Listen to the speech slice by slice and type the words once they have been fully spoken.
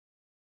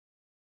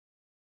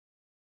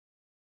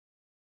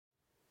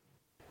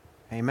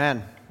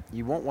Amen.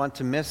 You won't want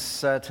to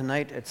miss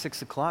tonight at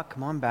 6 o'clock.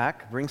 Come on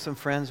back. Bring some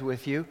friends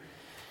with you.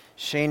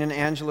 Shane and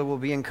Angela will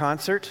be in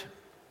concert,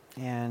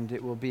 and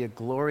it will be a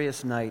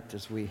glorious night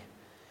as we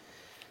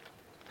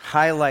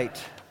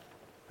highlight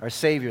our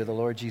Savior, the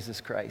Lord Jesus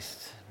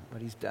Christ,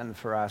 what He's done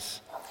for us.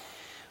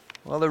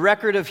 Well, the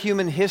record of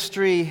human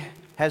history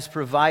has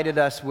provided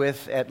us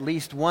with at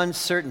least one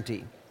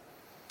certainty.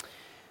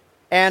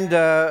 And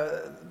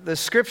the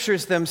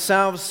Scriptures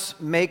themselves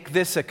make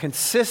this a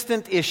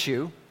consistent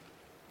issue,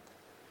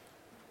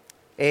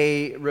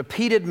 a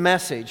repeated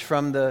message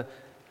from the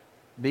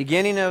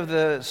beginning of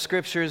the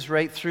Scriptures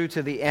right through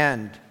to the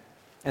end.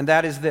 And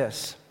that is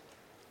this: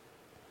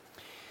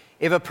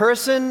 if a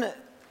person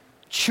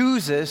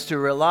chooses to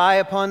rely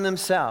upon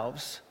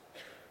themselves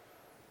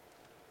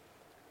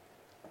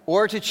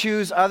or to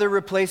choose other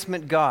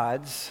replacement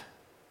gods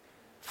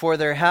for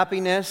their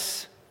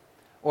happiness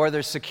or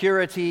their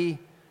security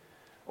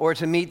or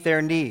to meet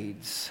their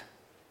needs,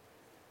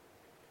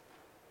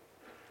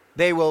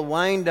 they will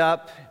wind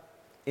up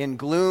in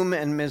gloom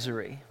and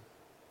misery.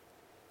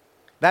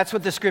 That's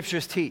what the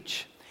Scriptures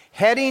teach.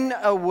 Heading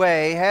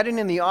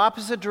in the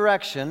opposite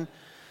direction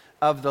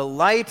of the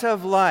light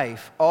of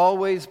life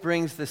always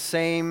brings the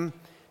same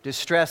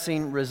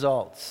distressing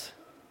results: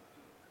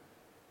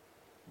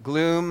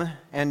 gloom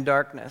and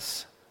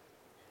darkness.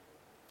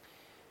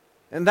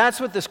 And that's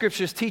what the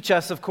Scriptures teach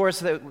us, of course,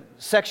 the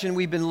section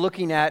we've been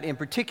looking at in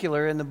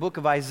particular in the book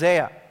of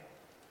Isaiah.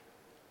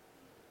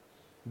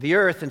 The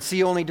earth and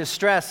see only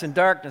distress and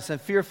darkness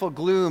and fearful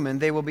gloom, and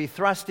they will be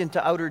thrust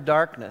into outer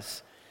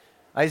darkness.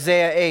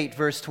 Isaiah 8,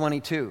 verse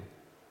 22.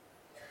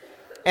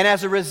 And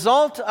as a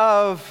result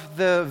of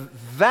the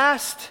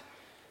vast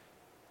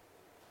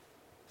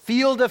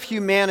field of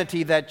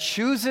humanity that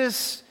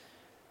chooses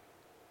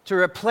to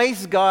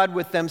replace God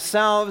with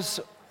themselves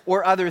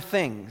or other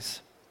things,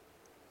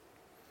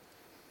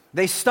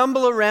 they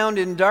stumble around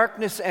in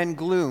darkness and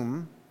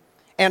gloom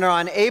and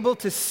are unable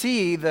to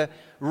see the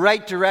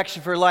right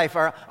direction for life,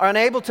 are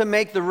unable to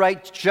make the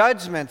right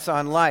judgments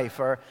on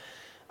life, are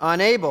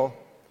unable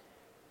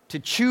to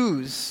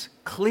choose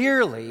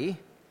clearly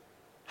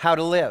how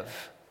to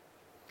live.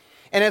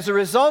 And as a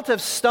result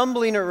of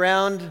stumbling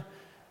around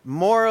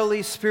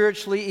morally,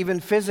 spiritually, even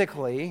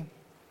physically,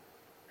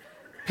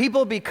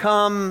 people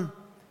become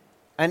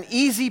an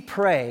easy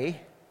prey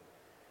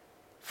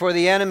for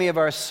the enemy of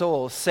our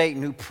souls,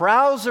 Satan, who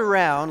prowls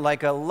around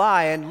like a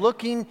lion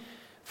looking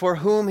for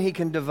whom he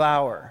can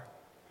devour.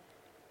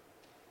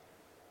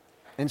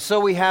 And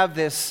so we have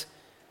this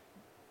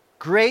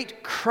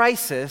great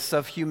crisis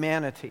of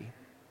humanity.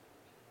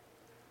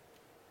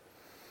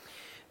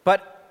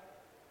 But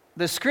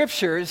the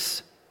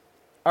Scriptures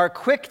are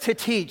quick to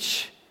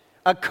teach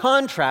a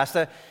contrast,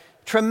 a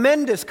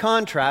tremendous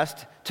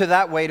contrast to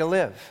that way to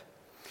live.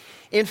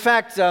 In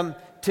fact,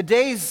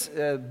 today's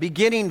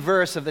beginning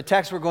verse of the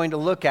text we're going to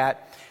look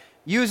at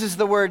uses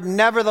the word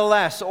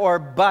nevertheless or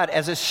but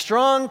as a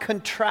strong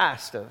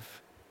contrast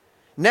of,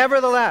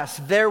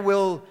 nevertheless, there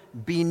will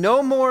be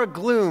no more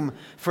gloom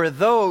for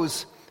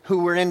those who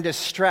were in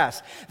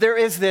distress. There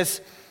is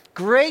this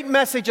great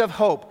message of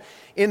hope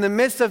in the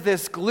midst of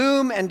this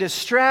gloom and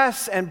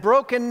distress and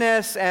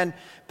brokenness and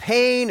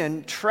pain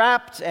and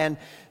trapped and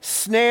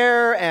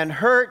snare and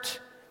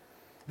hurt.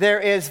 There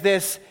is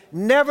this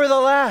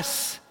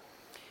nevertheless.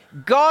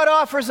 God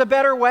offers a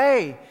better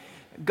way.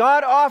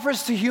 God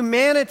offers to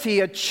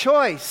humanity a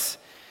choice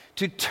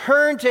to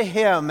turn to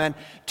Him and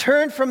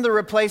turn from the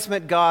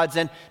replacement gods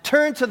and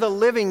turn to the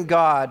living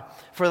God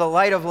for the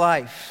light of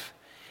life.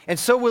 And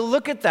so we'll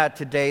look at that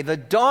today, the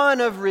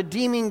dawn of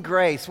redeeming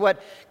grace,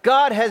 what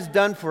God has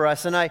done for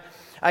us. And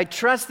I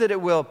trust that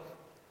it will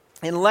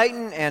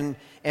enlighten and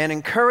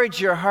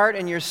encourage your heart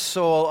and your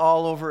soul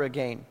all over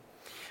again.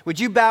 Would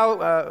you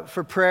bow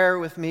for prayer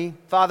with me?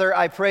 Father,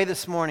 I pray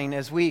this morning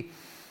as we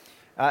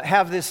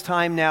have this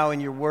time now in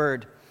your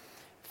word,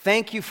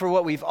 thank you for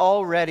what we've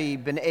already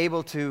been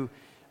able to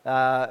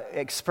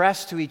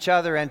express to each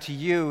other and to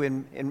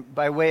you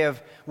by way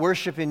of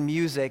worship in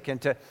music,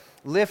 and to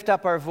lift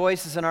up our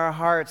voices and our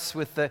hearts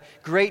with the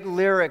great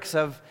lyrics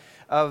of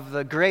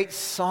the great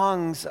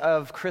songs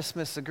of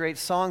Christmas, the great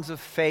songs of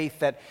faith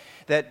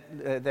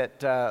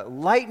that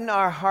lighten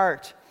our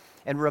heart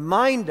and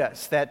remind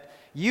us that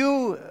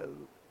you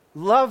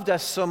loved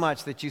us so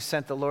much that you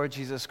sent the Lord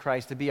Jesus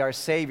Christ to be our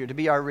Savior, to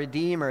be our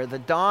Redeemer. The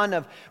dawn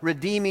of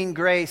redeeming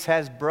grace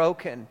has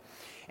broken,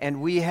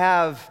 and we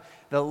have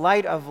the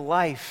light of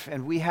life,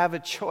 and we have a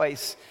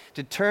choice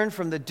to turn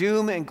from the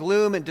doom and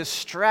gloom and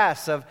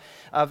distress of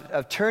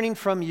turning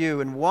from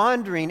you and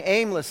wandering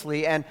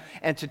aimlessly, and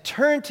to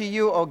turn to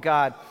you, O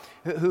God,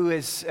 who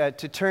is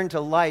to turn to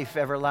life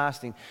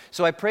everlasting.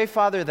 So I pray,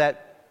 Father,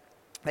 that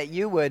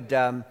you would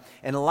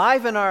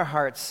enliven our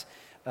hearts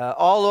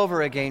all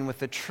over again with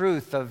the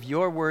truth of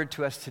your word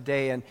to us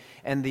today,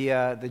 and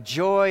the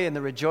joy and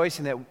the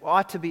rejoicing that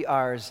ought to be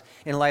ours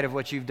in light of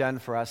what you've done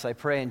for us. I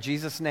pray in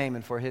Jesus' name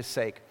and for His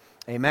sake.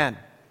 Amen.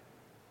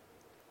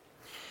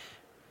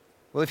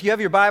 Well, if you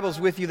have your Bibles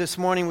with you this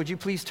morning, would you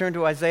please turn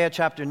to Isaiah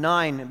chapter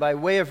 9. By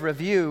way of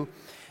review,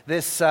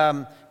 This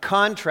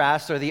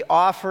contrast, or the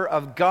offer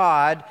of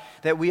God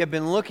that we have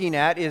been looking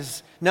at,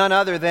 is none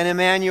other than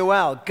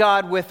Emmanuel,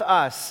 God with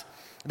us.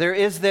 There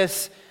is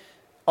this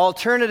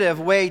alternative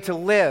way to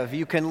live.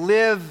 You can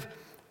live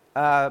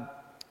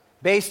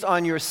based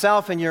on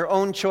yourself and your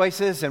own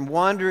choices and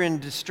wander in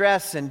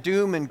distress and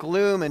doom and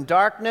gloom and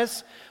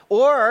darkness,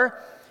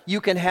 or you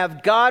can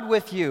have God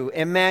with you,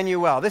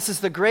 Emmanuel. This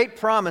is the great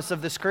promise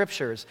of the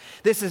Scriptures.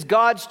 This is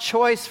God's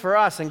choice for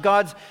us and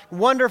God's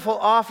wonderful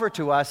offer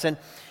to us. And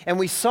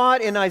we saw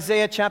it in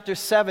Isaiah chapter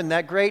 7,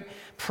 that great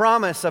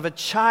promise of a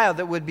child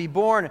that would be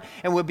born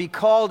and would be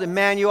called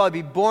Emmanuel,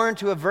 be born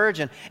to a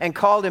virgin and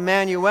called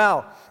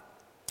Emmanuel.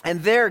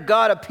 And there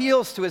God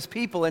appeals to his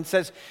people and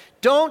says,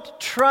 don't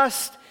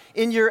trust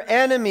in your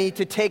enemy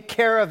to take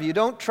care of you.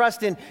 Don't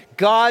trust in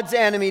God's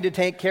enemy to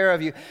take care of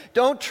you.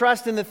 Don't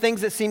trust in the things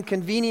that seem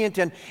convenient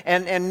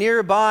and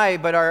nearby,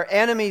 but are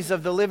enemies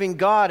of the living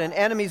God and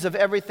enemies of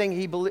everything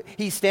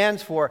he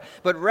stands for.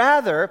 But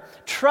rather,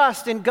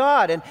 trust in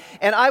God.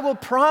 And I will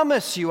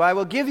promise you, I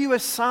will give you a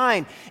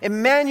sign.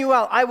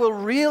 Emmanuel, I will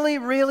really,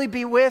 really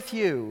be with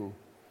you.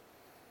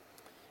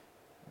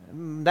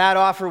 That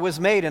offer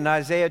was made in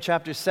Isaiah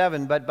chapter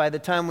 7, but by the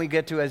time we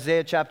get to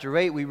Isaiah chapter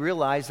 8, we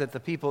realize that the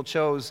people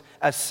chose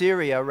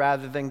Assyria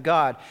rather than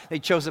God. They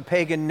chose a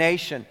pagan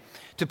nation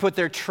to put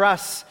their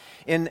trust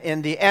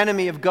in the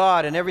enemy of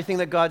God and everything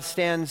that God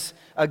stands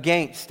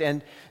against.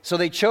 And so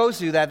they chose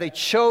to do that. They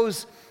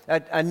chose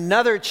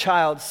another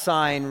child's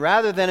sign.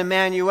 Rather than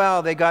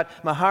Emmanuel, they got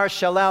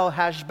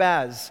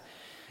Mahar-Shalal-Hash-Baz.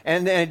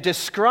 And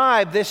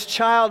this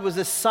child was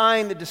a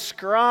sign that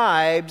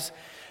describes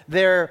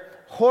their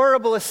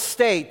horrible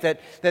estate,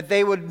 that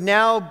they would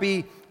now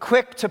be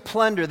quick to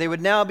plunder. They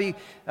would now be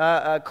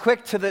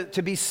quick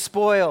to be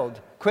spoiled,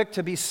 quick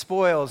to be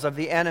spoils of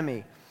the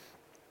enemy.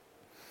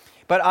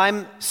 But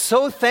I'm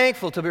so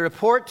thankful to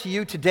report to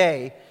you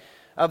today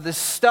of the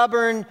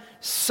stubborn,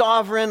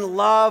 sovereign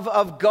love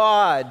of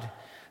God,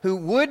 who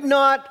would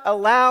not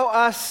allow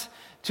us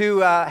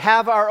to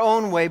have our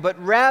own way,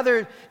 but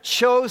rather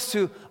chose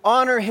to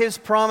honor his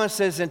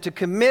promises and to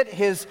commit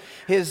his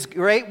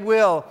great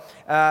will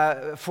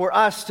for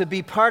us to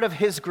be part of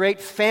his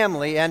great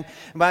family. And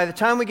by the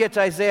time we get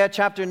to Isaiah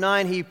chapter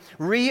 9, he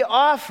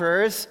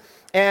re-offers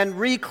and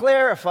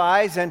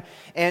re-clarifies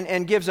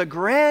and gives a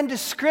grand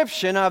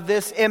description of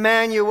this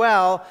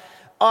Emmanuel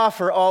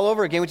offer all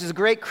over again, which is a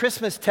great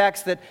Christmas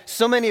text that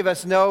so many of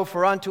us know.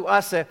 For unto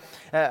us a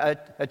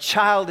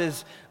child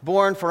is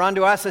born, for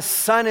unto us a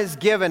son is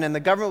given, and the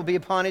government will be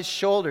upon his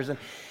shoulders, and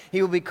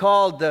he will be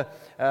called the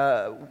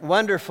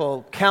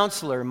Wonderful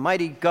Counselor,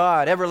 Mighty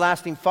God,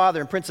 Everlasting Father,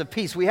 and Prince of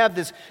Peace. We have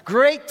this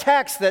great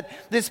text that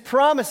this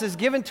promise is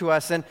given to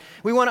us, and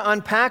we want to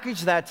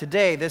unpackage that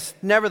today, this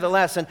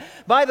nevertheless. And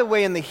by the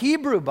way, in the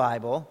Hebrew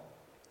Bible,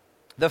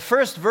 the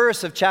first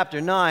verse of chapter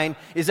 9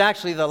 is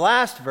actually the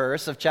last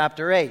verse of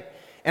chapter 8.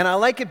 And I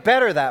like it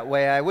better that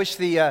way. I wish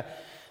the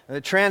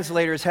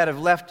translators had have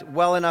left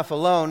well enough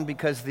alone,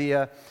 because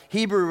the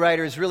Hebrew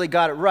writers really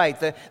got it right.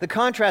 The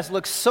contrast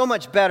looks so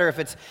much better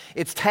if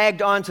it's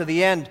tagged on to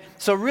the end.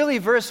 So really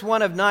verse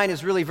 1 of 9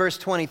 is really verse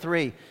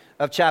 23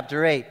 of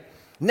chapter 8.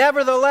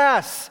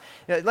 Nevertheless,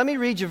 let me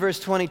read you verse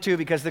 22,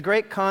 because the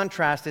great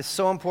contrast is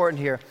so important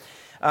here.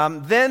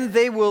 Then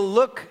they will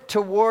look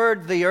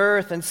toward the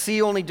earth and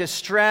see only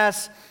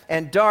distress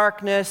and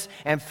darkness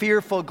and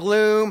fearful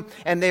gloom,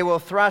 and they will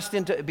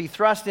be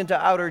thrust into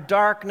outer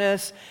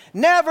darkness.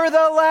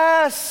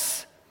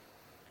 Nevertheless,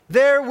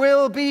 there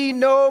will be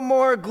no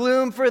more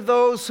gloom for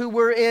those who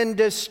were in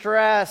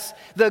distress.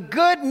 The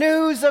good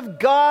news of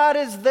God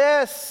is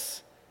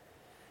this.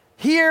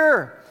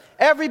 Hear,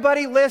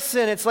 everybody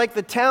listen. It's like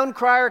the town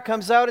crier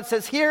comes out and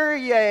says, hear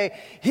ye,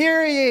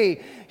 hear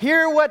ye.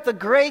 Hear what the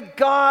great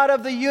God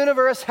of the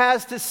universe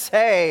has to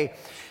say.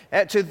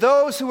 To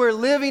those who are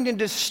living in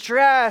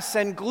distress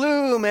and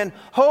gloom and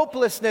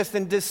hopelessness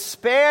and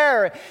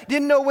despair,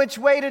 didn't know which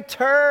way to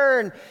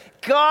turn,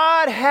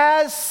 God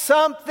has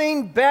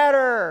something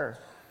better.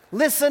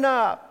 Listen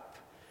up.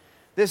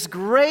 This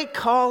great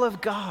call of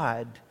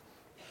God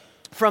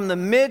from the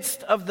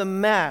midst of the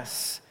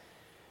mess,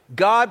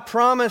 God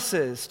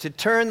promises to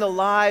turn the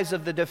lives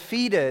of the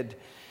defeated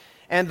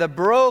and the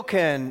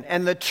broken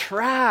and the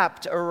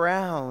trapped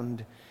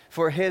around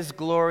for his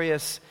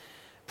glorious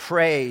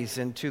praise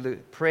and to the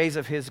praise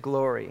of his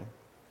glory.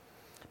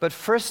 But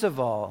first of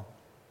all,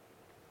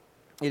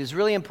 it is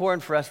really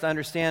important for us to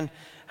understand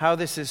how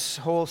this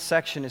whole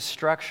section is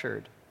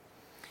structured.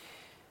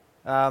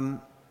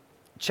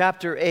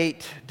 Chapter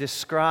 8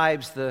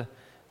 describes the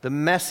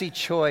messy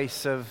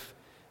choice of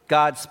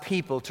God's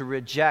people to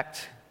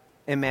reject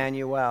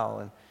Emmanuel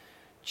and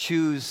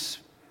choose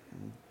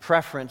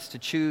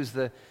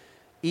the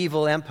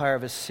evil empire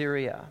of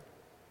Assyria.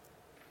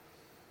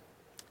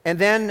 And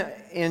then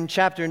in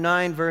chapter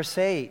 9, verse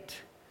 8,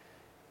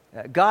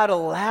 God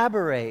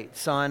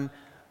elaborates on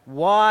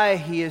why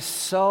he is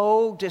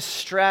so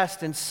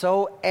distressed and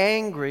so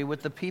angry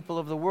with the people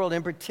of the world,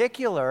 in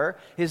particular,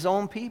 his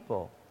own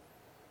people.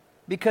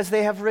 because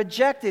they have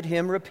rejected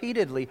him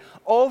repeatedly,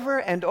 over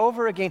and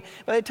over again.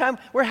 By the time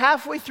we're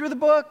halfway through the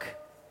book,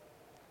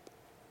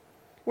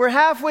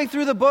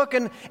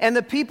 and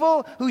the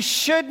people who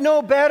should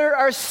know better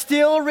are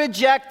still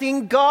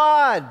rejecting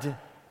God.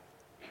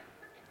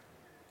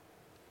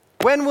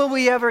 When will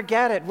we ever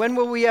get it? When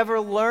will we ever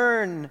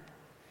learn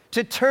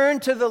to turn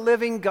to the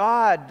living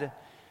God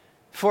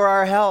for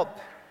our help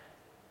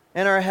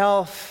and our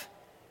health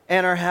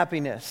and our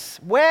happiness?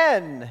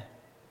 When?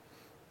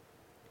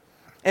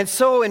 And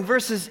so in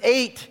verses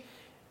 8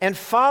 and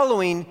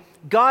following,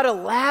 God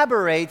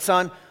elaborates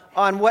on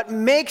what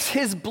makes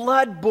his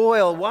blood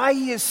boil, why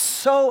he is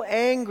so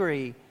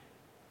angry.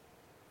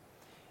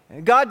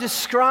 God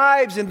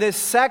describes in this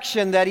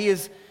section that he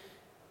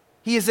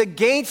is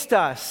against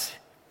us.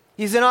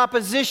 He's in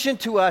opposition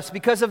to us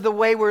because of the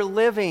way we're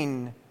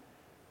living.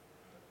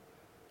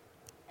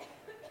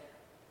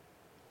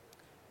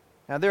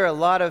 Now, there are a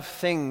lot of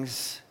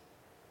things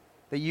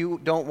that you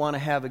don't want to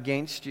have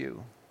against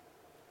you.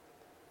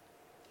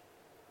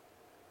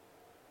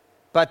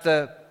 But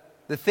the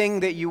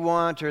thing that you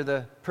want, or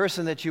the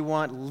person that you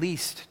want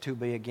least to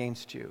be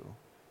against you,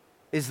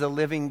 is the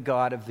living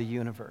God of the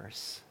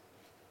universe.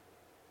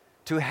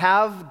 To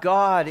have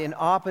God in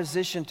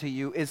opposition to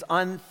you is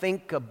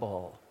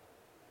unthinkable.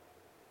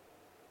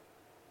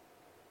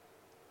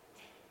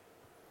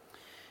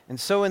 And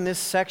so in this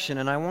section,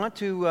 and I want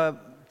to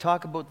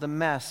talk about the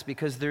mess,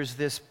 because there's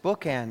this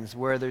bookends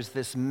where there's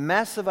this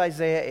mess of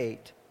Isaiah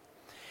 8,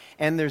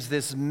 and there's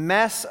this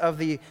mess of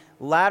the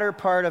latter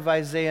part of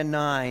Isaiah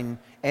 9,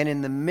 and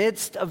in the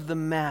midst of the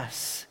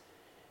mess,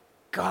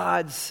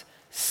 God's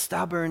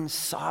stubborn,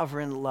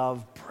 sovereign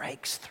love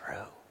breaks through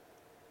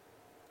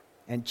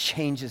and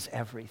changes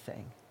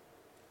everything.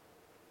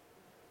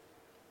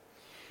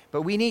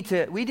 But we need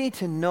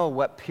to know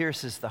what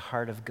pierces the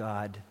heart of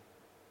God.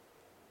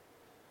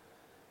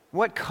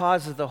 What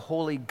causes the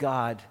holy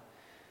God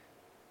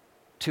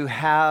to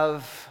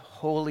have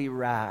holy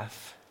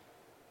wrath?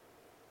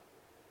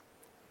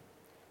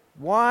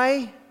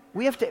 Why?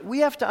 We have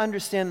to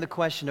understand the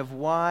question of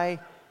why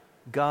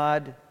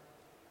God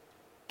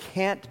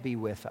can't be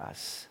with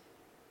us.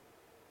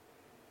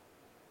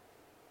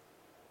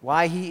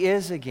 Why he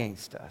is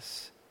against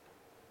us.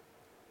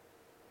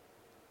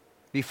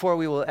 Before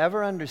we will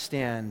ever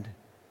understand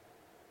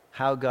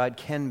how God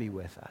can be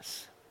with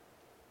us.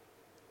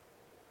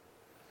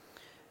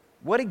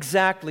 What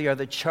exactly are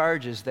the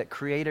charges that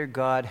Creator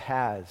God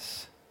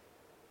has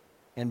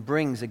and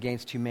brings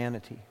against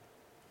humanity?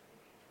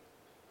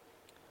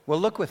 Well,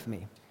 look with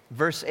me,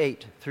 verse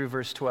 8 through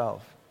verse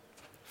 12.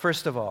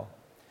 First of all,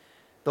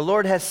 the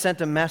Lord has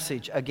sent a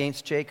message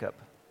against Jacob.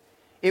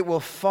 It will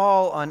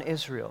fall on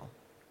Israel,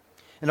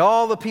 and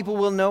all the people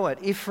will know it,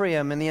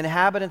 Ephraim and the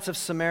inhabitants of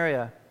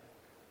Samaria.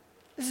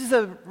 This is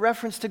a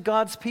reference to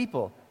God's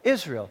people,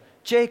 Israel,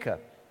 Jacob,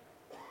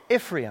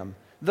 Ephraim,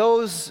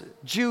 those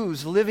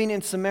Jews living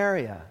in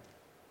Samaria.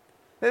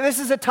 This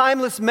is a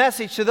timeless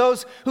message to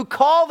those who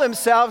call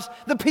themselves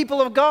the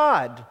people of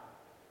God,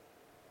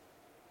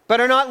 but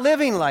are not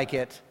living like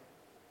it,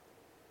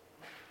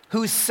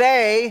 who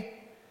say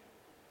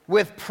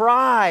with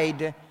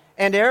pride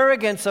and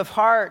arrogance of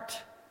heart,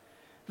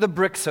 the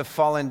bricks have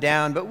fallen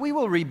down, but we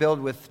will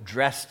rebuild with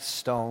dressed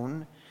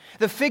stone.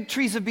 The fig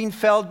trees have been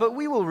felled, but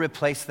we will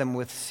replace them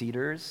with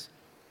cedars.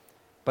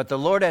 But the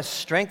Lord has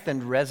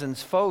strengthened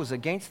Rezin's foes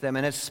against them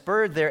and has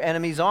spurred their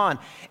enemies on.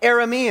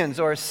 Arameans,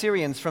 or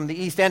Assyrians from the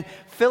east, and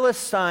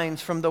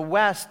Philistines from the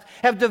west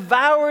have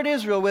devoured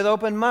Israel with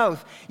open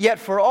mouth. Yet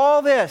for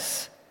all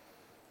this,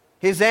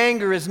 his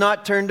anger is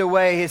not turned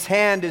away. His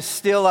hand is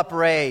still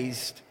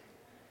upraised.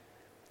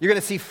 You're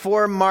going to see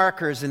 4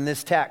 markers in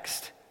this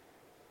text.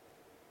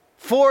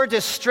 4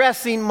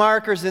 distressing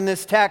markers in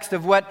this text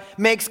of what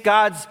makes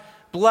God's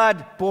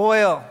blood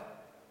boil.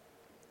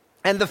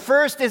 And the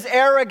first is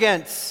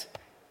arrogance.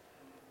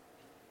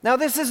 Now,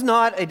 this is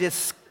not a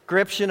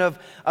description of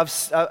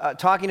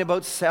talking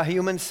about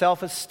human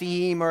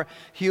self-esteem or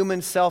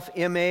human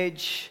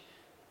self-image.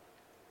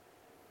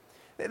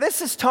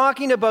 This is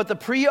talking about the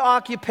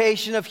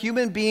preoccupation of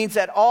human beings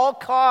at all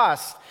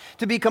costs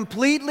to be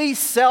completely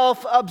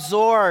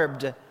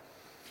self-absorbed,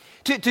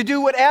 to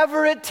do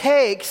whatever it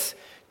takes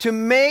to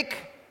make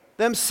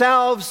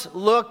themselves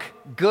look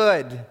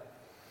good.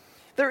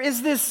 There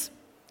is this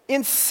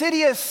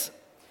insidious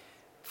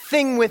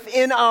thing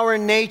within our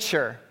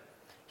nature,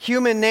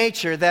 human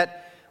nature,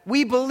 that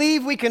we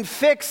believe we can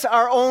fix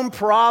our own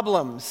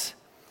problems.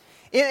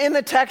 In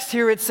the text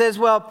here it says,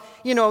 well,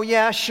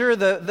 sure,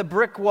 the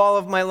brick wall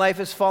of my life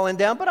has fallen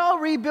down, but I'll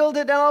rebuild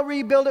it, and I'll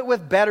rebuild it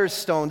with better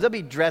stones. They'll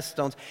be dressed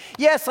stones.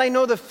 Yes, I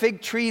know the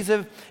fig trees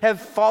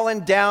have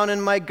fallen down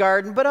in my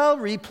garden, but I'll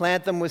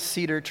replant them with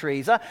cedar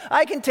trees.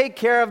 I can take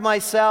care of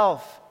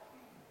myself.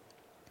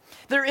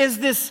 There is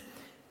this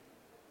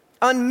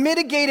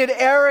unmitigated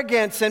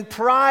arrogance and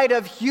pride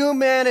of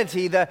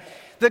humanity, the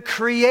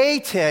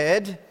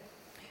created,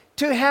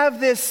 to have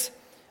this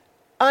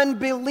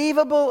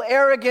unbelievable,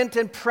 arrogant,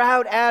 and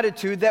proud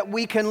attitude that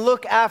we can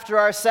look after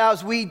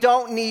ourselves. We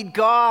don't need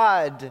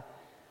God.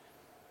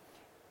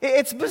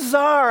 It's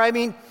bizarre. I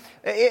mean,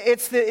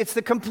 it's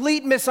the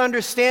complete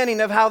misunderstanding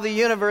of how the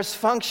universe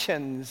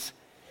functions.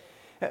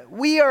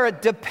 We are a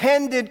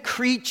dependent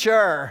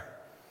creature.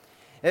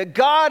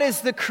 God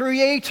is the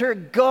creator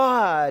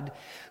God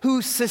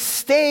who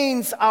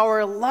sustains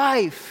our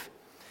life.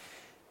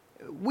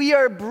 We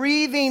are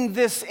breathing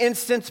this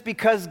instance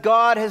because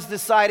God has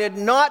decided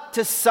not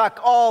to suck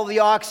all the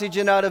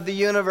oxygen out of the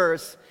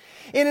universe.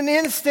 In an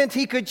instant,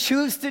 he could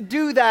choose to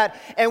do that,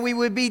 and we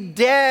would be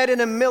dead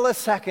in a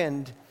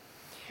millisecond.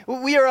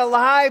 We are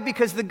alive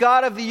because the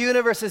God of the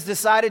universe has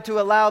decided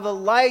to allow the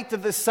light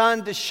of the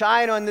sun to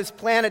shine on this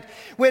planet,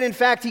 when in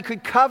fact he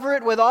could cover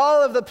it with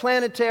all of the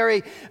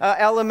planetary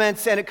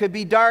elements, and it could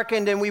be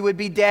darkened and we would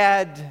be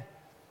dead.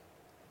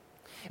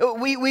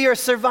 We are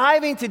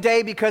surviving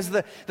today because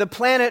the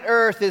planet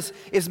Earth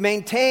is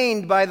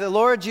maintained by the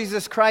Lord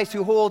Jesus Christ,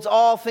 who holds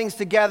all things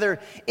together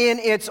in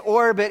its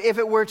orbit. If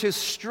it were to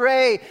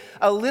stray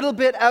a little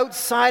bit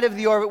outside of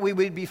the orbit, we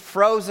would be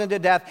frozen to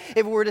death.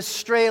 If it were to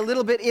stray a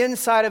little bit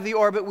inside of the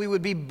orbit, we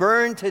would be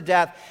burned to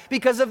death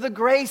because of the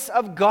grace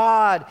of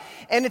God.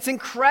 And it's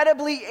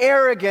incredibly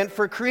arrogant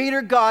for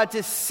Creator God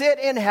to sit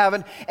in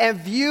heaven and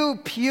view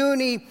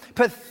puny,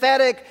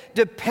 pathetic,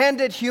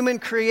 dependent human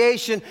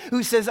creation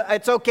who says,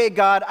 "It's okay,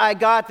 God, I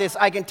got this.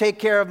 I can take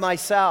care of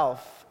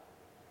myself."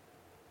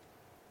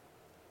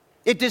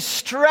 It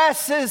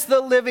distresses the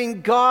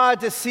living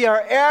God to see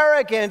our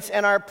arrogance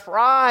and our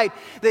pride,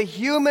 the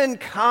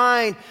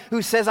humankind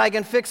who says, "I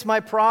can fix my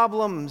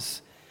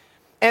problems."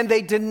 And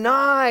they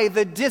deny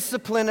the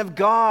discipline of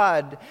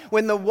God.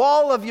 When the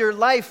wall of your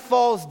life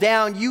falls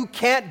down, you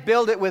can't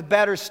build it with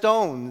better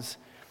stones.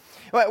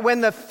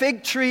 When the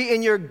fig tree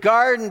in your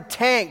garden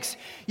tanks,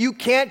 you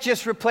can't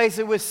just replace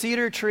it with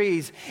cedar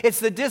trees.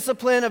 It's the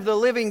discipline of the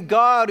living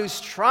God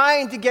who's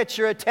trying to get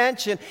your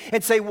attention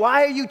and say,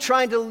 "Why are you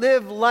trying to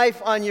live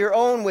life on your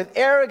own with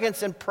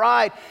arrogance and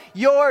pride?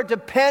 You're a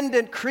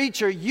dependent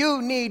creature.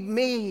 You need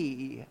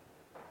me."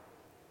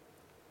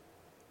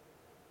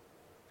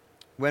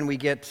 When we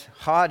get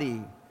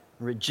haughty,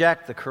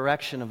 reject the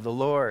correction of the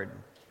Lord.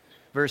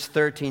 Verse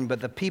 13,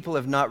 "But the people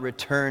have not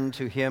returned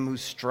to him who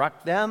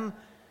struck them,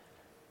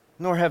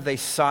 nor have they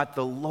sought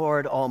the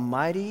Lord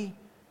Almighty."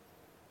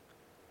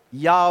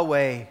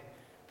 Yahweh,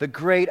 the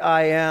great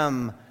I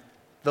Am,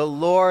 the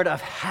Lord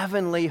of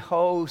heavenly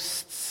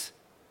hosts.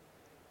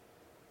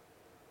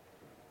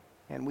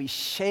 And we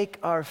shake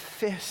our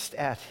fist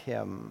at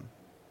him.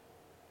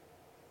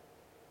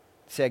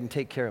 Say, "I can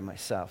take care of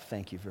myself.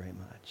 Thank you very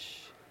much."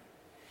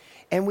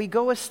 And we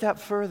go a step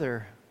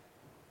further.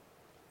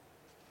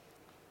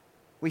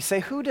 We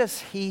say, "Who does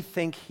he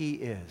think he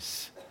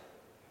is,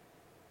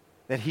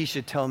 that he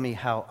should tell me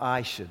how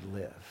I should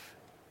live?"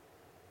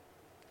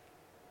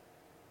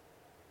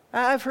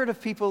 I've heard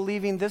of people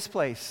leaving this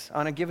place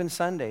on a given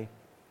Sunday,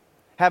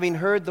 having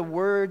heard the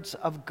words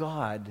of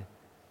God,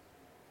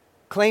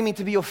 claiming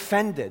to be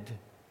offended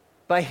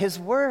by his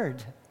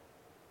word.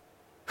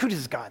 Who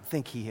does God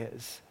think he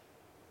is,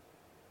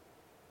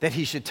 that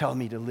he should tell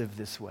me to live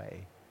this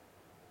way?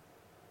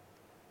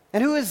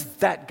 And who is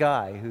that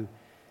guy who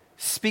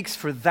speaks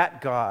for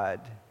that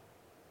God?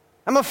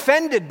 I'm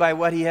offended by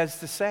what he has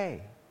to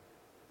say.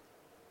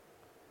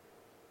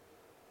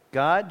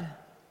 God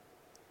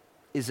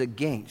is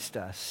against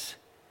us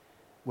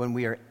when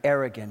we are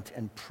arrogant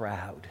and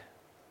proud.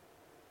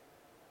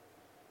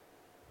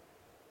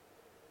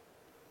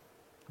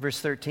 Verse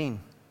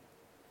 13,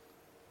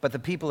 "But the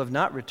people have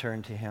not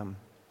returned to him.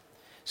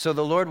 So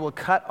the Lord will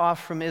cut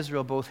off from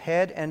Israel both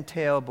head and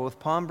tail, both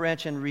palm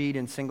branch and reed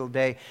in single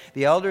day.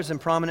 The elders and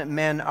prominent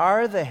men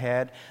are the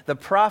head. The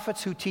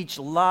prophets who teach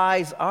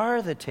lies are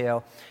the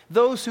tail.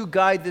 Those who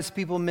guide this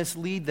people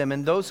mislead them,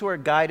 and those who are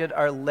guided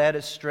are led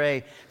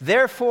astray.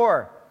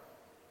 Therefore,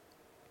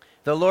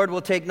 the Lord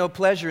will take no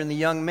pleasure in the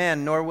young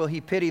men, nor will he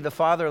pity the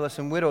fatherless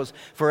and widows.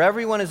 For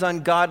everyone is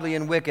ungodly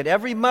and wicked.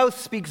 Every mouth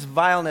speaks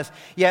vileness.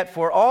 Yet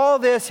for all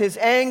this his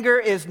anger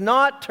is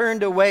not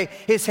turned away.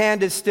 His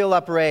hand is still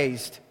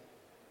upraised."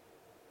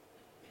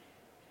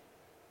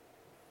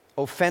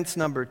 Offense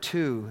number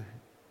 2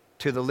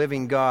 to the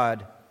living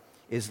God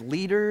is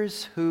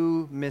leaders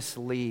who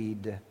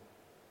mislead.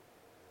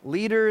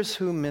 Leaders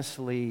who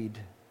mislead.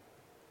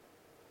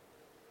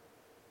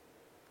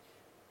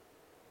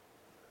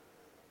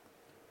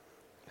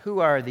 Who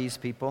are these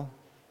people?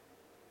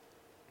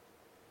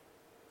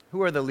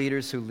 Who are the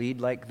leaders who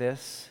lead like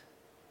this?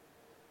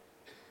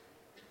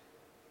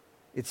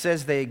 It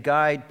says they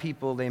guide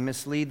people, they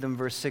mislead them,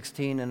 verse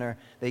 16, and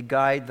they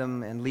guide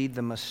them and lead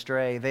them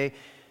astray.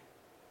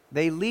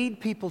 They lead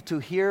people to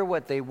hear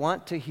what they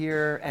want to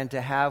hear and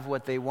to have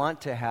what they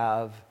want to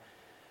have,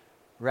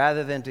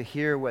 rather than to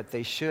hear what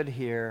they should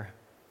hear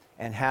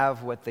and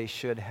have what they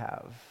should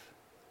have,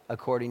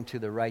 according to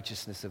the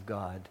righteousness of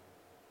God.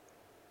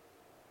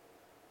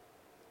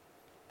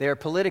 They are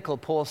political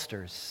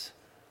pollsters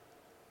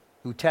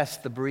who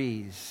test the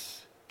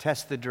breeze,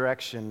 test the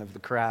direction of the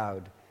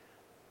crowd,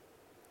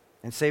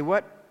 and say,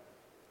 "What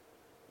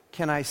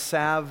can I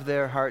salve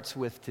their hearts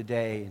with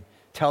today?"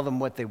 Tell them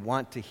what they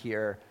want to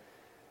hear.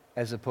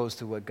 as opposed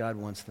to what God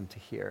wants them to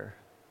hear.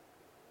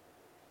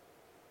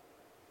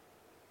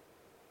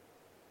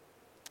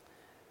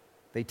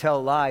 They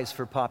tell lies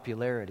for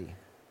popularity.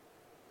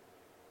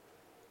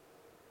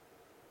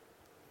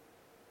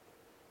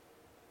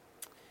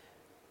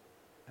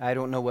 I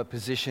don't know what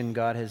position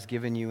God has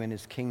given you in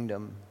His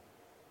kingdom,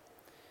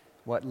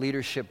 what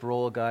leadership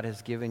role God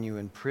has given you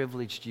and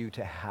privileged you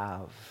to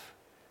have,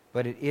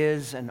 but it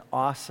is an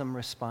awesome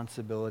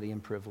responsibility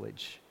and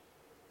privilege,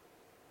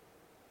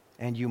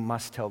 and you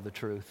must tell the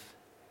truth.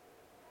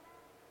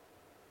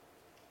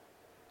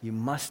 You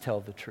must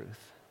tell the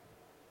truth.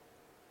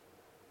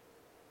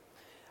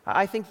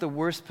 I think the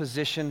worst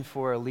position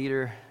for a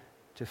leader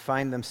to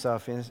find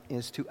themselves in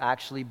is to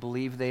actually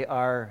believe they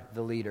are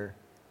the leader.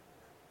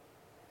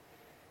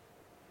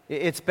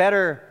 It's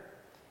better,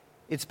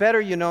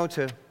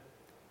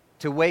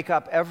 to wake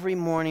up every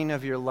morning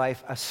of your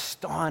life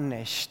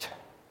astonished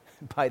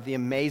by the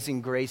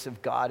amazing grace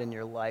of God in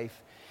your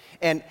life.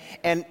 And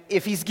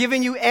if He's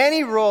given you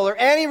any role or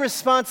any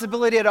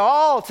responsibility at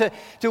all,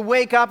 to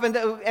wake up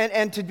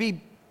and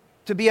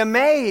to be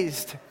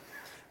amazed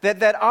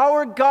that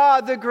our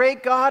God, the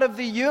great God of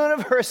the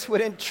universe,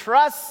 would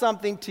entrust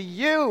something to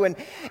you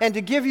and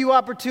to give you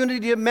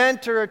opportunity to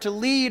mentor or to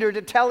lead or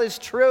to tell His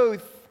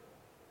truth.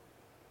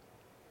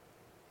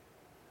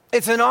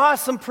 It's an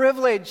awesome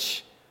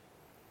privilege.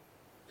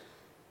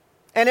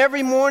 And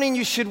every morning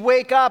you should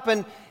wake up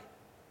and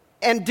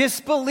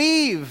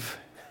disbelieve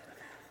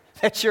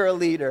that you're a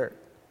leader.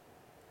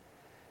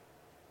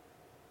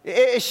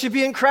 It should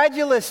be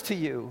incredulous to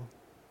you.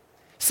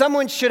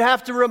 Someone should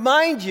have to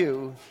remind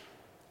you,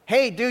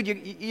 hey, dude,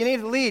 you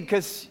need to lead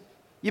because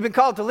you've been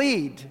called to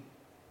lead.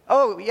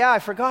 Oh, yeah, I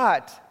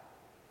forgot.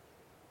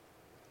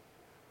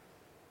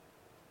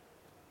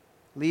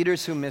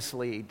 Leaders who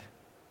mislead.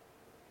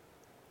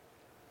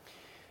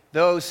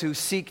 Those who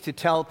seek to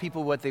tell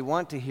people what they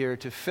want to hear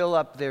to fill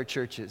up their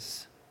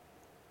churches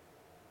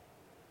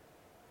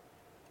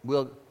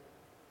will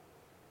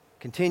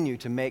continue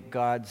to make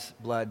God's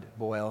blood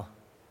boil.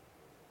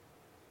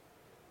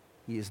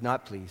 He is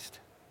not pleased.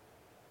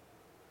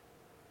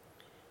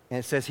 And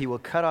it says He will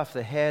cut off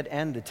the head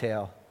and the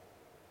tail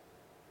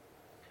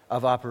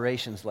of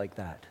operations like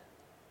that.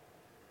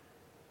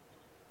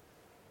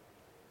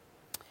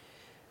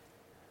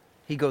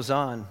 He goes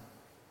on.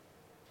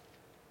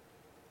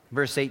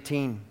 Verse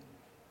 18,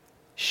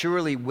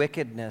 surely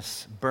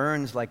wickedness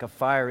burns like a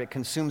fire. It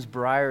consumes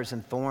briars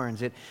and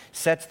thorns. It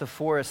sets the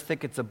forest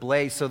thickets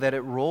ablaze so that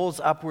it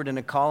rolls upward in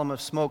a column of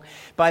smoke.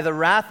 By the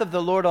wrath of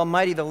the Lord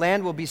Almighty, the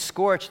land will be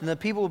scorched and the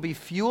people will be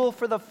fuel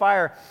for the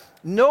fire.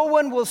 No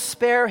one will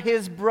spare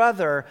his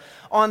brother.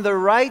 On the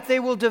right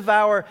they will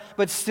devour,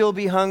 but still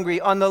be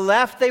hungry. On the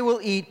left they will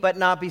eat, but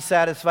not be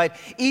satisfied.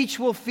 Each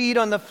will feed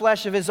on the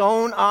flesh of his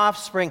own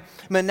offspring.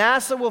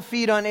 Manasseh will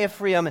feed on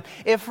Ephraim, and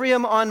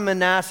Ephraim on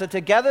Manasseh.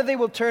 Together they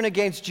will turn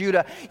against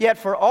Judah. Yet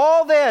for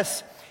all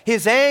this,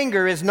 his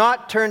anger is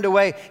not turned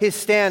away.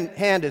 His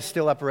hand is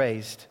still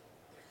upraised.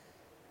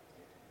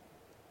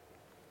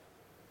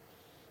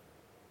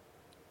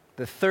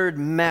 The third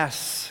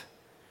mess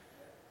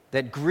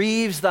that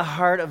grieves the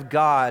heart of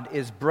God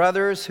is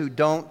brothers who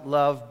don't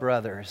love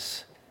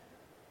brothers.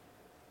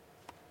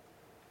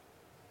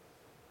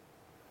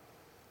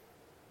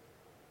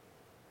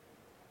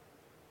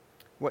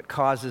 What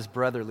causes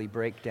brotherly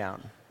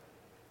breakdown?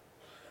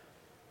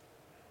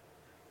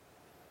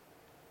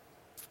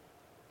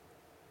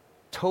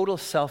 Total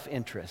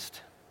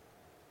self-interest.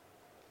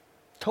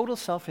 Total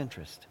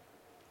self-interest.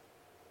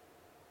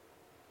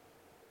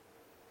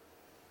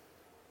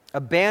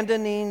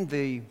 Abandoning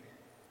the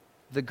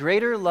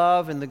greater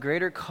love and the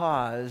greater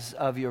cause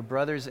of your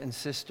brothers and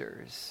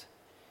sisters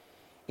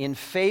in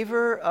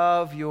favor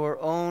of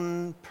your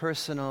own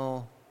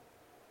personal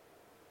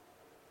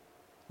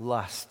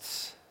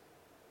lusts.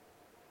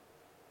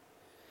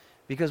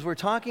 Because we're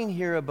talking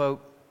here about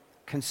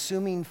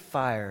consuming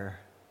fire.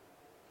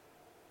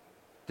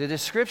 The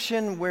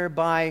description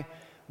whereby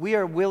we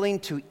are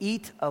willing to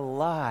eat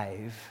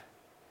alive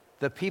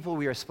the people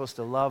we are supposed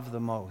to love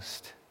the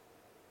most.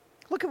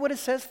 Look at what it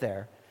says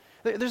there.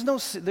 There's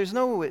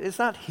no, it's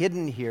not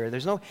hidden here.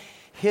 There's no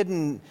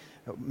hidden,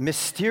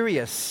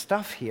 mysterious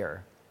stuff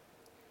here.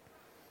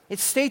 It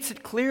states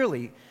it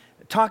clearly,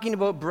 talking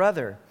about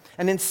brother,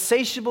 an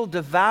insatiable,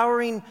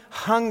 devouring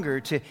hunger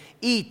to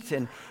eat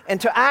and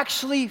to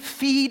actually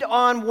feed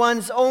on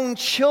one's own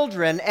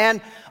children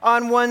and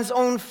on one's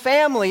own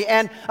family.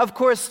 And, of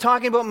course,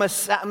 talking about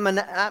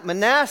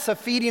Manasseh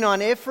feeding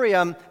on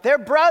Ephraim, they're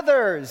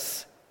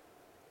brothers.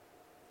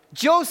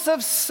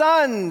 Joseph's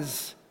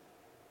sons.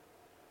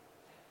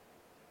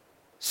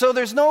 So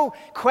there's no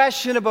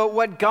question about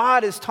what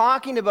God is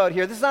talking about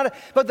here. This is not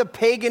about the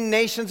pagan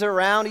nations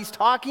around. He's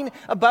talking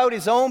about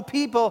His own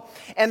people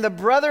and the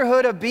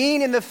brotherhood of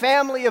being in the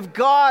family of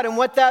God and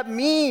what that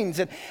means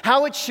and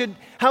how it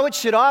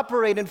should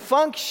operate and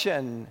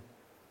function.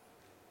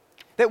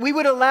 That we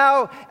would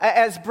allow,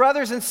 as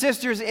brothers and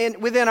sisters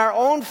within our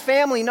own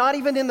family, not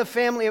even in the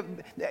family of,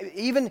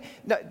 even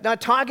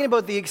not talking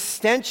about the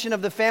extension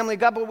of the family of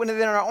God, but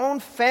within our own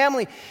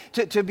family,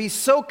 to be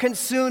so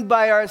consumed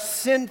by our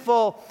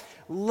sinful,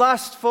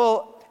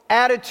 lustful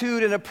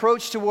attitude and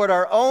approach toward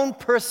our own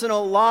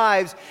personal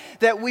lives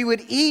that we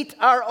would eat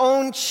our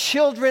own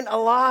children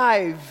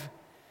alive.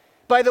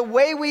 By the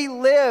way we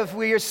live,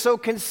 we are so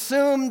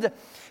consumed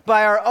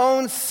by our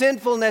own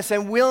sinfulness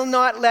and will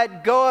not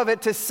let go of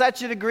it to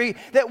such a degree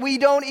that we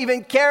don't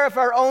even care if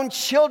our own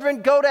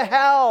children go to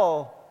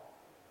hell.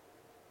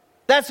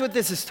 That's what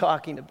this is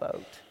talking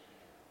about.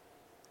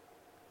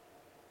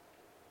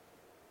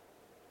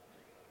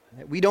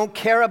 That we don't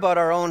care about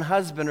our own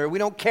husband, or we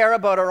don't care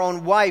about our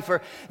own wife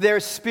or their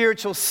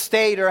spiritual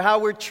state or how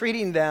we're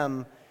treating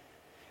them.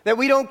 That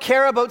we don't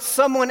care about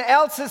someone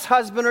else's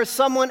husband or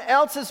someone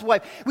else's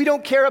wife. We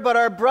don't care about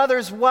our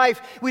brother's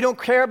wife. We don't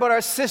care about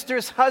our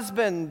sister's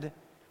husband.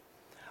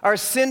 Our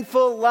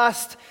sinful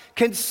lust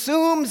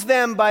consumes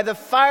them by the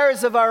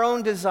fires of our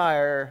own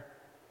desire.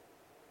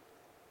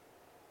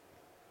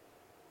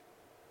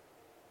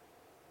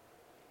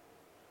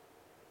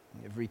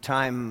 Every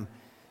time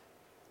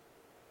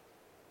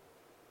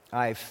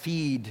I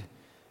feed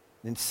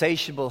an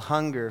insatiable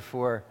hunger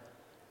for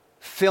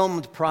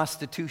filmed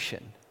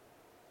prostitution,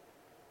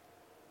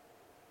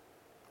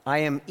 I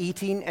am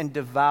eating and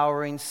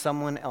devouring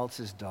someone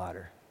else's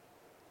daughter.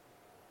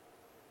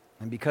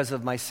 And because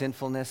of my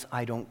sinfulness,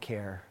 I don't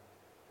care.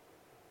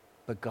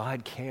 But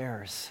God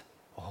cares.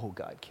 Oh,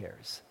 God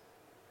cares.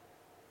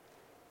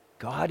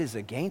 God is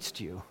against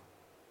you.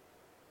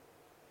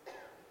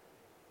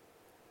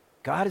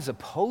 God is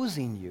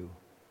opposing you.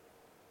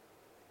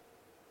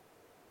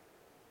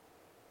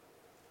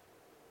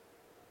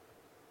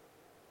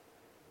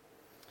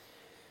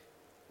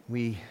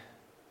 We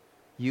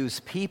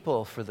use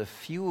people for the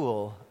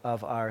fuel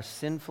of our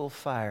sinful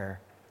fire.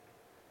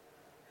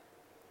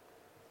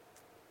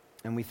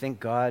 And we think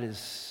God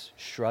is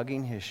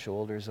shrugging his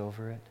shoulders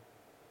over it.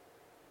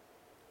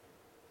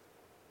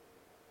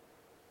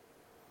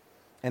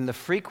 And the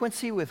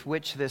frequency with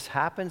which this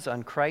happens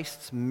on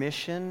Christ's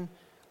mission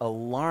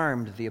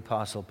alarmed the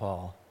Apostle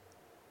Paul.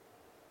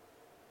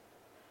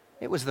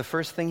 It was the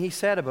first thing he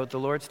said about the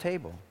Lord's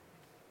table.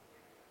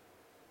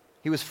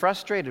 He was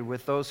frustrated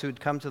with those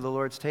who'd come to the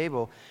Lord's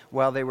table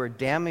while they were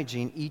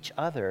damaging each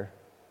other.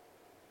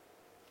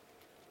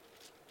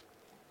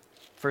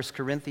 1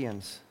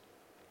 Corinthians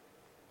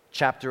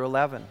chapter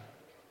 11.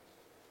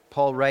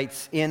 Paul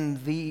writes,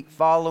 "In the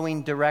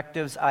following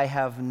directives I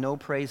have no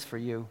praise for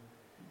you.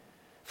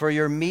 For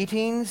your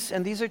meetings,"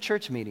 and these are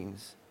church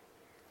meetings,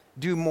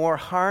 "do more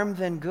harm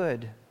than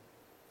good.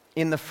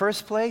 In the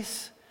first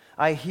place,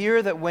 I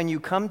hear that when you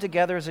come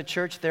together as a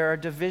church, there are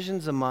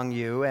divisions among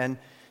you, and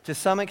to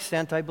some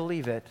extent, I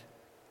believe it,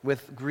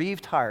 with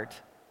grieved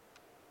heart."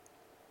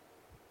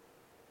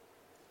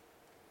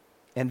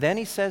 And then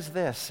he says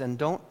this, and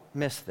don't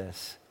miss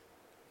this.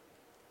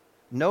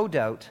 "No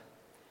doubt,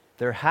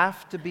 there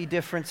have to be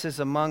differences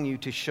among you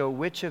to show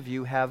which of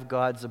you have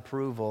God's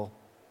approval."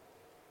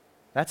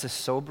 That's a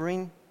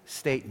sobering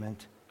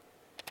statement,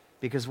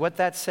 because what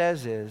that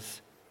says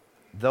is,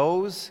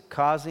 those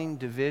causing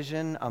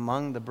division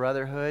among the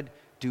brotherhood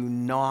do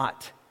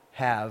not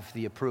have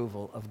the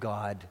approval of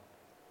God.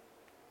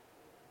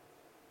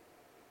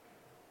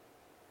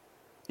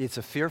 It's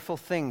a fearful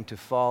thing to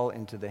fall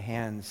into the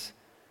hands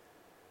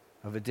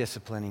of a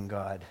disciplining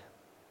God.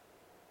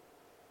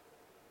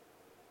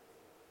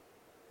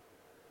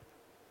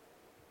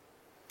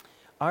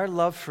 Our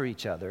love for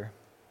each other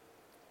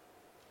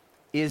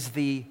is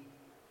the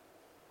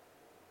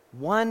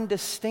one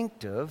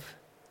distinctive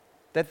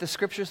that the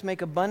Scriptures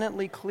make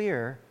abundantly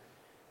clear.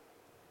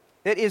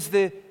 It is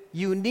the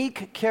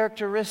unique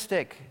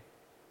characteristic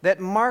that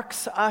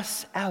marks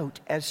us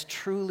out as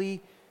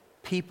truly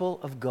people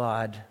of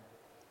God.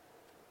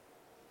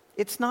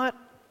 It's not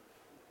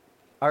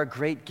our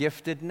great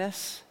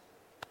giftedness.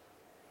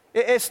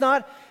 It's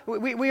not,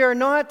 we are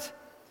not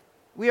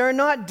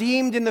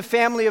deemed in the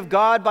family of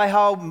God by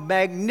how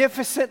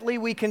magnificently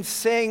we can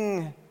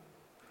sing,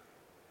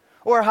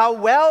 or how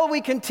well we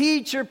can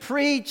teach or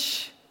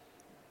preach,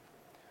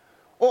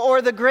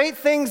 or the great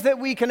things that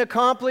we can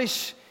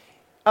accomplish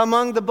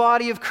among the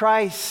body of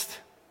Christ,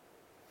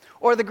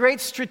 or the great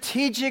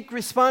strategic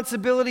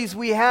responsibilities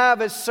we have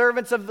as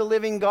servants of the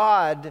living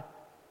God.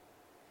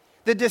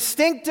 The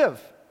distinctive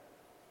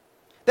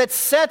that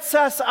sets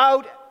us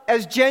out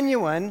as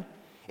genuine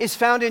is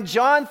found in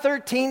John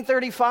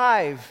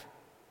 13:35.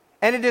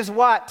 And it is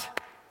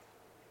what?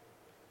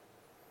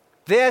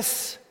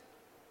 "This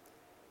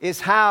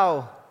is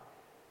how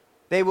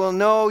they will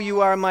know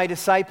you are my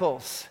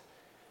disciples."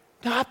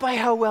 Not by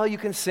how well you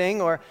can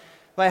sing, or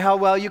by how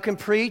well you can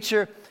preach,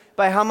 or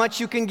by how much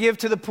you can give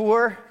to the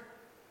poor,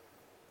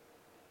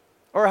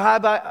 or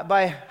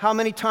by how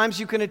many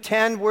times you can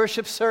attend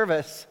worship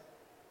service.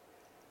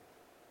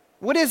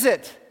 What is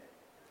it?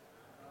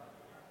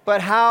 But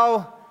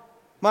how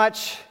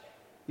much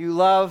you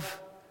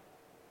love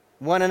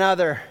one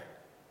another.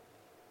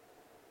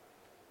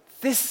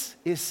 This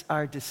is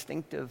our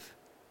distinctive.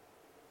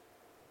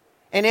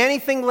 And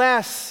anything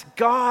less,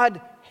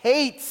 God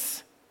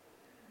hates.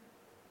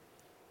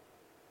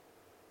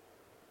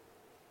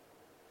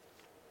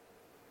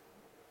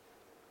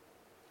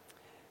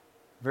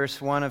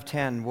 Verse 1 of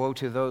 10, woe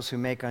to those who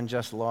make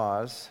unjust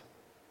laws,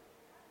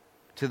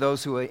 to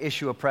those who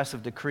issue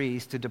oppressive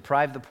decrees, to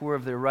deprive the poor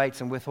of their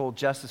rights and withhold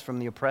justice from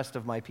the oppressed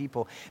of my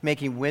people,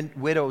 making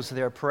widows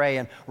their prey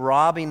and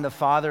robbing the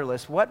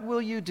fatherless. What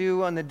will you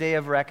do on the day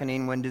of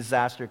reckoning when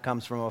disaster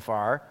comes from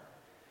afar?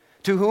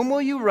 To whom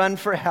will you run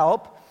for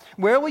help?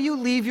 Where will you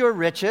leave your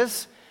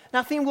riches?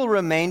 Nothing will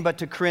remain but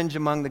to cringe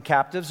among the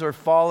captives or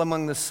fall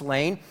among the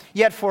slain.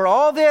 Yet for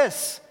all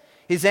this,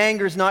 his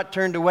anger is not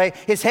turned away.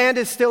 His hand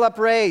is still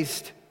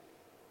upraised.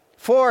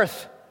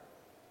 Fourth,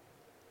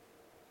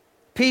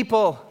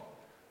 people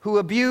who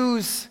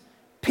abuse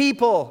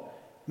people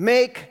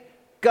make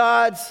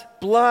God's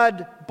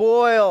blood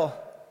boil.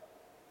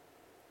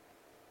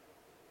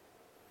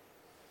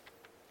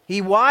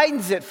 He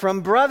widens it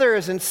from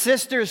brothers and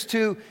sisters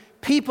to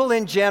people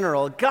in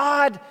general.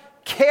 God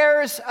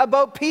cares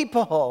about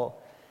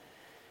people.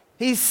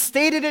 He's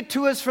stated it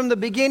to us from the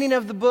beginning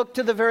of the book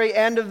to the very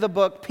end of the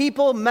book.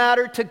 People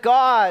matter to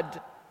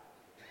God.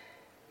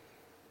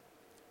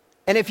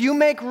 And if you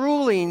make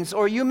rulings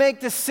or you make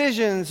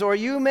decisions or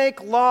you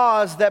make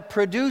laws that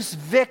produce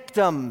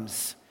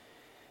victims,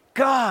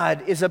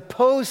 God is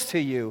opposed to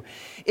you.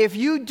 If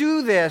you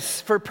do this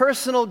for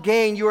personal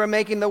gain, you are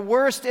making the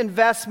worst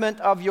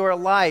investment of your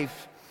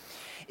life.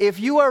 If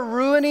you are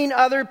ruining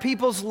other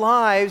people's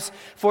lives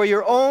for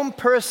your own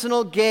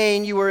personal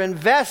gain, you are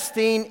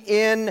investing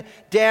in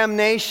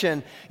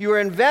damnation. You are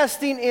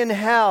investing in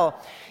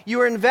hell. You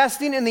are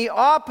investing in the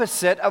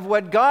opposite of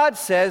what God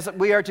says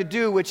we are to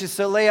do, which is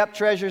to lay up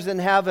treasures in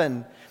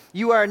heaven.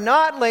 You are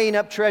not laying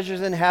up treasures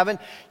in heaven.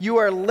 You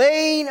are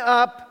laying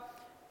up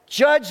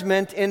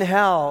judgment in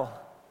hell.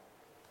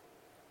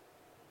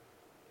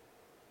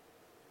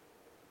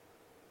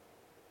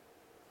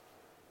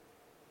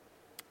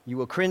 You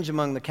will cringe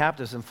among the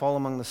captives and fall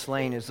among the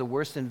slain is the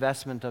worst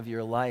investment of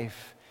your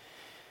life.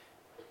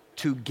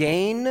 To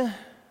gain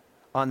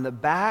on the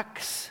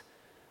backs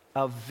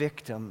of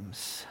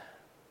victims.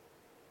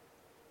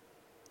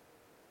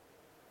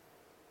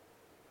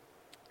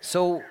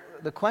 So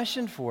the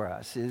question for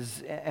us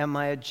is, am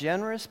I a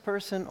generous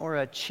person or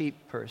a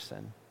cheap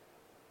person?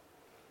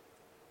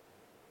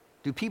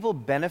 Do people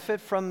benefit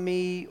from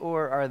me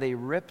or are they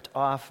ripped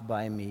off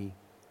by me?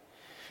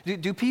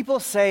 Do people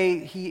say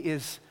he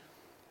is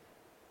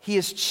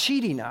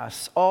cheating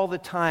us all the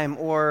time,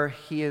 or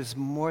he is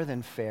more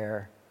than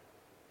fair?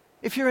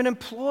 If you're an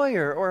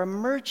employer or a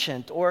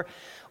merchant or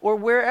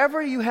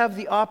wherever you have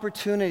the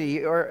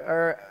opportunity,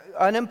 or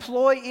an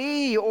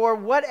employee or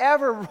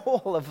whatever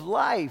role of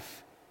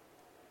life,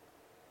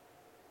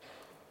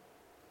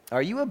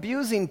 are you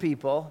abusing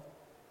people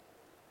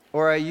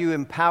or are you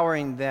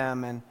empowering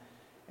them and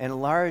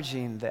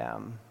enlarging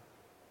them?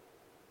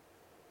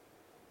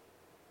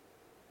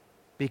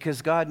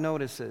 Because God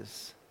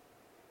notices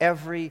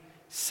every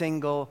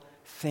single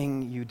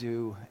thing you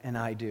do and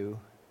I do.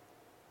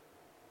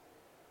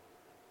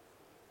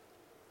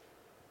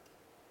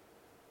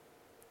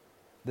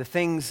 The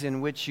things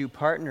in which you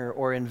partner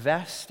or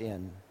invest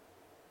in.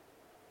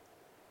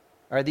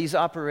 Are these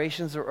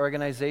operations or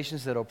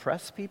organizations that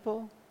oppress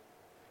people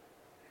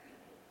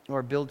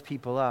or build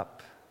people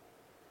up?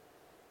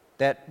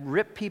 That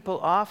rip people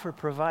off or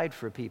provide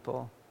for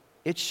people?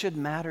 It should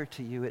matter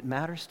to you. It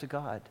matters to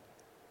God.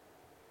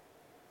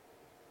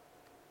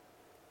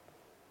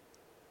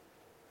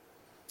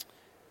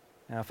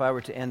 Now, if I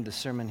were to end the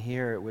sermon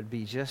here, it would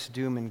be just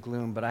doom and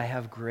gloom, but I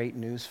have great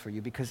news for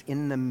you, because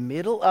in the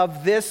middle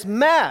of this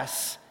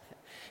mess,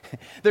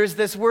 there's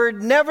this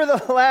word,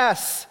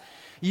 nevertheless.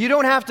 You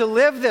don't have to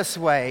live this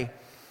way.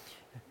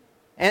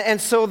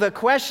 And so the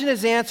question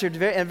is answered,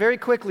 and very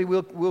quickly,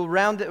 we'll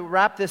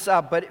wrap this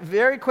up, but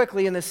very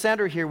quickly in the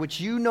center here,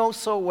 which you know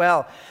so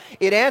well,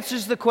 it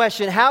answers the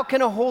question, how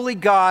can a holy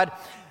God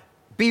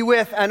be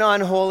with an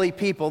unholy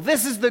people?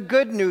 This is the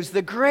good news,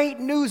 the great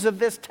news of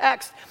this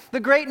text, the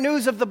great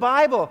news of the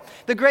Bible,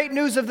 the great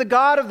news of the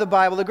God of the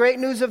Bible, the great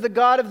news of the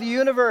God of the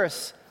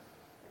universe.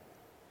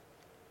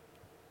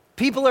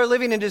 People are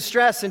living in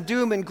distress and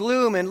doom and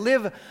gloom and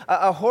live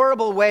a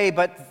horrible way,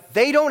 but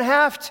they don't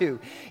have to.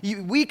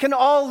 We can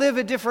all live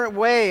a different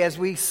way as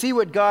we see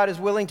what God is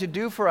willing to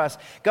do for us.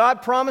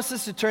 God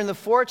promises to turn the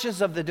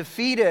fortunes of the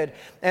defeated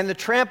and the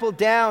trampled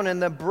down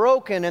and the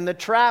broken and the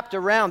trapped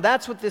around.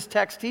 That's what this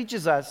text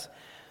teaches us.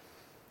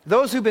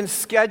 Those who've been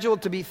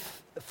scheduled to be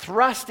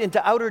thrust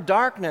into outer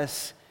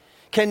darkness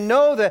can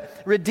know the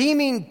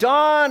redeeming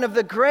dawn of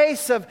the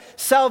grace of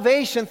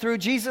salvation through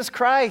Jesus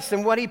Christ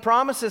and what he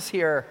promises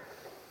here.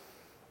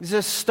 It's an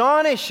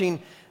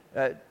astonishing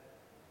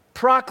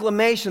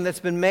proclamation that's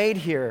been made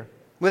here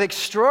with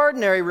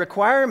extraordinary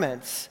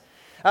requirements.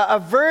 A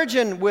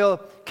virgin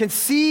will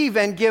conceive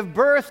and give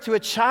birth to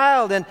a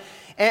child,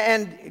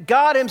 and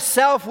God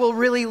himself will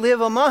really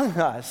live among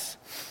us.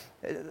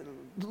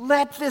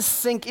 let this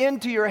sink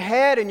into your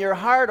head and your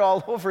heart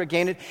all over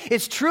again.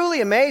 It's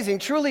truly amazing,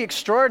 truly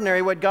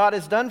extraordinary what God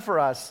has done for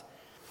us.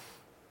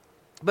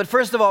 But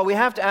first of all, we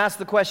have to ask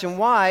the question,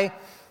 why?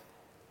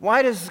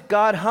 Why does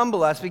God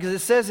humble us? Because it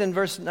says in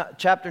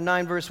chapter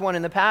 9, verse 1,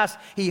 in the past,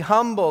 he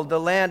humbled the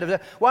land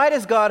of... Why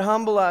does God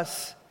humble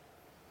us?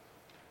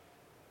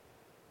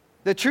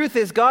 The truth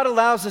is, God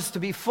allows us to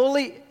be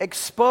fully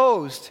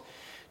exposed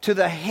to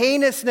the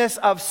heinousness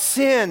of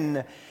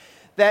sin,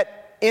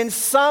 that in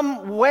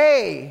some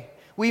way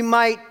we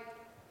might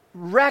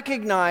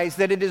recognize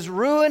that it is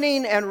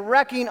ruining and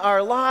wrecking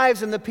our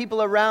lives and the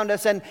people around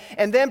us, and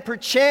then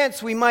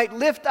perchance we might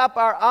lift up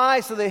our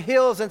eyes to the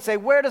hills and say,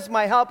 where does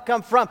my help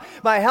come from?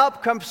 My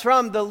help comes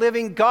from the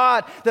living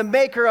God, the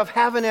maker of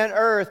heaven and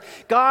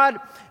earth. God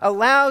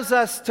allows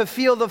us to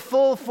feel the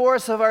full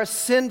force of our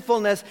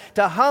sinfulness,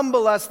 to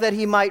humble us that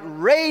he might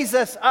raise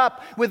us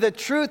up with the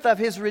truth of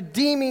his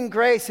redeeming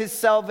grace, his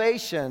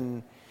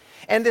salvation.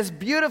 And this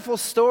beautiful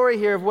story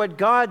here of what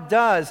God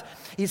does,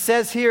 he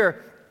says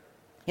here,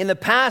 in the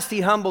past,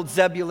 he humbled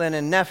Zebulun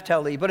and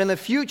Naphtali, but in the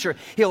future,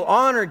 he'll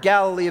honor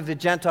Galilee of the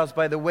Gentiles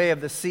by the way of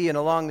the sea and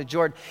along the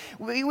Jordan.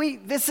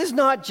 This is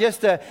not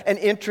just an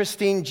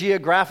interesting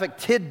geographic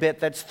tidbit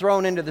that's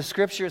thrown into the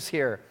scriptures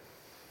here.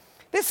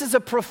 This is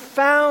a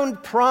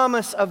profound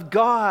promise of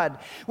God,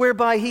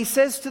 whereby he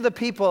says to the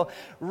people,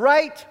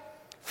 right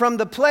from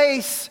the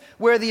place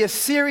where the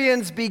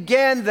Assyrians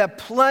began the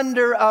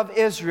plunder of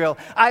Israel,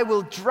 I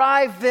will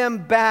drive them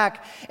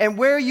back, and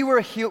where you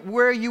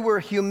were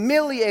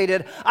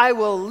humiliated, I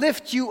will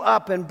lift you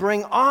up and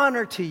bring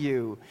honor to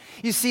you.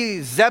 You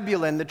see,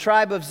 Zebulun, the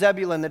tribe of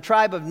Zebulun, the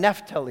tribe of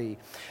Naphtali,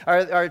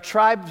 are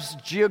tribes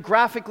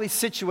geographically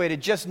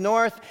situated just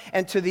north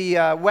and to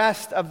the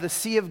west of the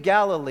Sea of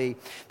Galilee.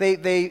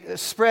 They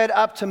spread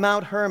up to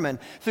Mount Hermon,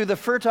 through the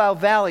fertile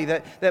valley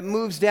that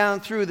moves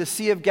down through the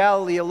Sea of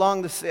Galilee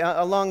along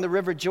the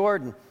River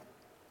Jordan,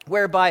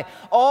 whereby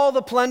all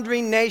the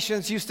plundering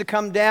nations used to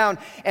come down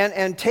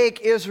and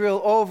take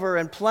Israel over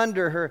and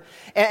plunder her.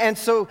 And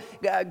so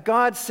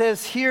God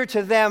says here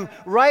to them,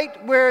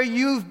 right where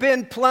you've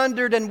been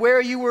plundered and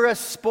where you were a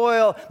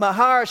spoil,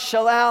 Mahar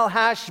Shalal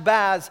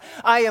Hashbaz,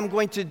 I am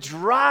going to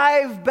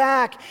drive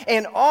back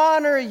and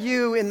honor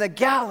you in the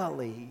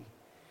Galilee.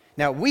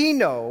 Now we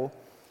know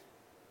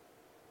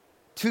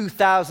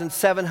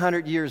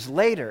 2,700 years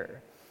later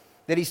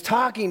that he's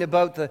talking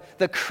about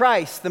the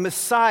Christ, the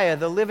Messiah,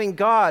 the living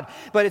God.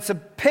 But it's a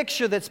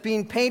picture that's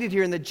being painted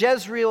here in the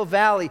Jezreel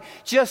Valley,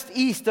 just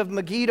east of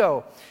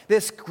Megiddo.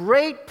 This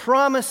great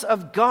promise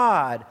of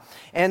God.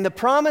 And the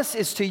promise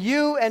is to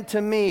you and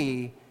to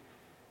me,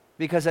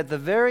 because at the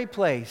very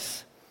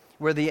place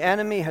where the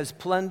enemy has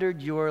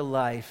plundered your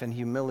life and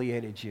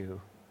humiliated you,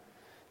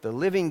 the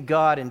living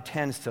God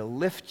intends to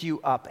lift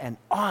you up and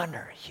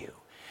honor you.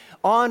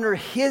 Honor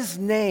his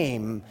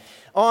name.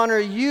 Honor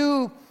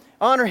you.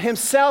 Honor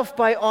himself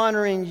by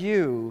honoring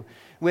you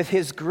with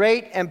his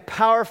great and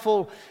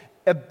powerful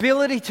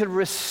ability to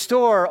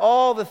restore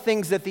all the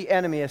things that the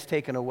enemy has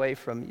taken away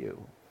from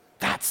you.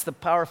 That's the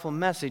powerful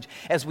message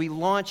as we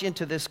launch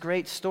into this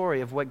great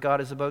story of what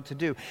God is about to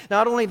do.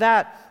 Not only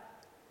that,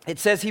 it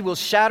says he will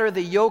shatter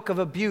the yoke of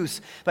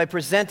abuse by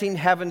presenting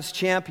heaven's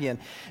champion.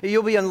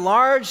 You'll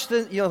enlarge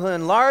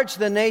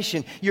the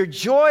nation. Your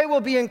joy will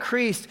be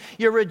increased.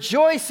 You're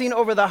rejoicing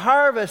over the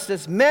harvest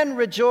as men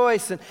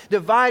rejoice and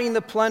dividing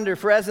the plunder.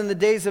 For as in the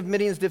days of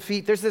Midian's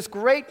defeat, there's this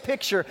great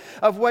picture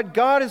of what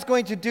God is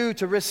going to do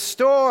to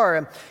restore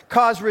and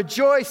cause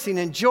rejoicing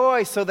and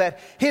joy so that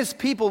his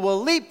people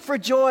will leap for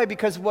joy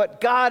because of what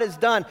God has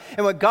done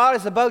and what God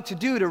is about to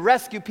do to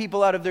rescue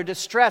people out of their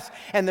distress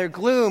and their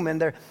gloom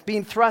and their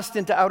being thrust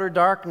into outer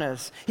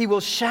darkness. He will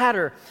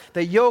shatter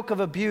the yoke of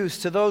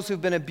abuse to those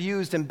who've been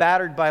abused and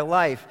battered by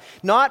life,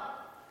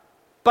 not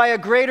by a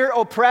greater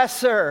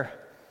oppressor,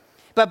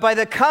 but by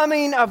the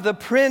coming of the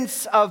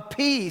Prince of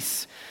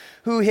Peace,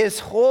 who his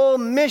whole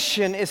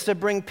mission is to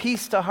bring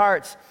peace to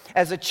hearts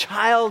as a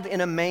child in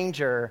a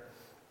manger.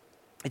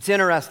 It's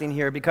interesting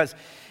here because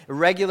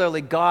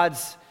regularly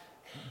God's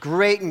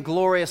great and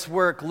glorious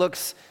work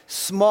looks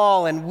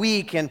small and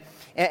weak and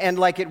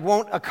like it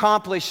won't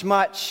accomplish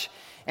much.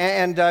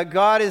 And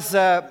God is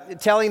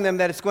telling them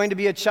that it's going to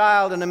be a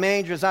child in a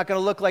manger. It's not going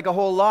to look like a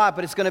whole lot,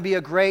 but it's going to be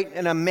a great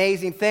and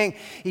amazing thing.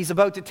 He's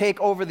about to take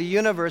over the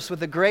universe with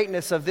the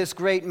greatness of this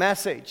great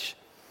message.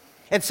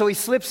 And so he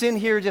slips in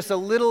here just a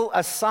little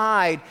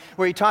aside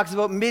where he talks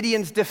about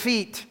Midian's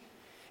defeat.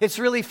 It's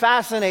really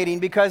fascinating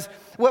because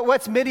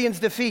what's Midian's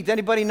defeat? Does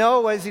anybody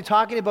know? What is he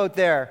talking about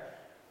there?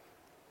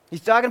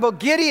 He's talking about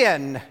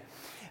Gideon.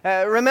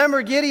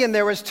 Remember Gideon,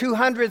 there was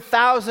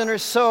 200,000 or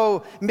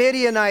so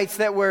Midianites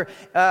that were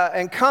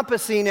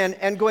encompassing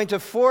and going to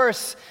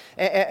force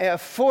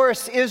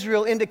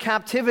Israel into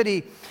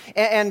captivity.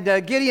 And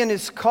Gideon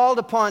is called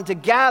upon to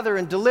gather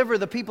and deliver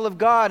the people of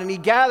God. And he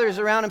gathers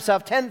around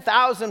himself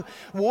 10,000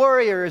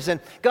 warriors. And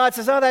God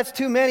says, oh, that's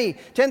too many.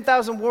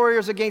 10,000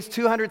 warriors against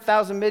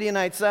 200,000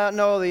 Midianites.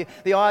 No,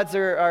 the odds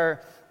are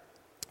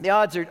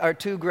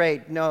too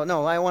great.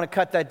 No, I want to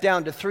cut that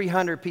down to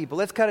 300 people.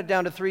 Let's cut it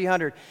down to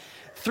 300.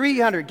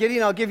 300,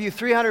 Gideon, I'll give you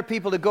 300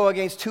 people to go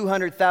against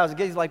 200,000.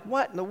 Gideon's like,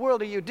 what in the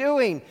world are you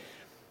doing?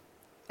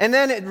 And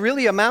then it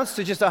really amounts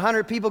to just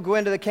 100 people go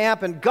into the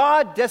camp, and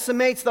God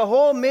decimates the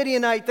whole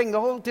Midianite thing,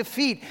 the whole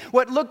defeat.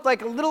 What looked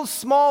like a little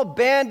small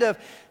band of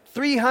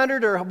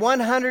 300 or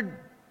 100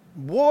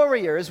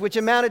 warriors, which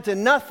amounted to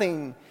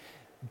nothing.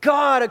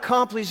 God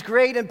accomplished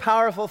great and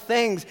powerful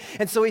things.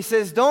 And so he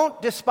says, don't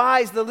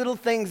despise the little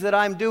things that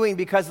I'm doing,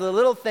 because the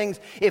little things,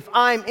 if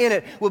I'm in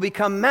it, will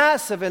become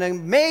massive and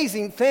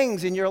amazing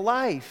things in your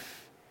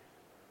life.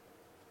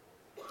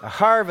 A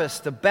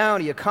harvest, a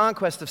bounty, a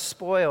conquest of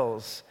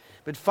spoils.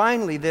 But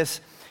finally, this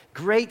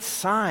great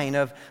sign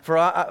of for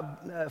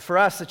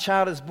us, a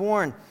child is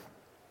born.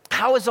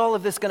 How is all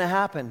of this going to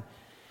happen?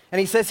 And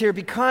he says here,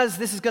 because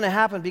this is going to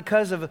happen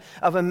because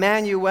of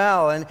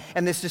Emmanuel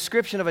and this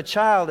description of a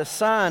child, a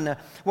son, a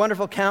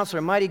wonderful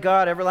counselor, mighty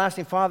God,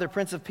 everlasting Father,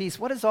 Prince of Peace.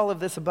 What is all of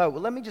this about?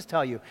 Well, let me just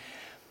tell you.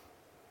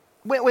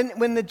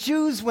 When the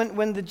Jews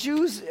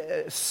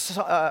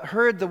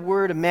heard the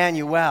word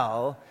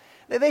Emmanuel,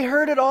 they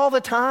heard it all the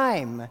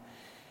time.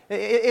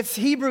 It's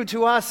Hebrew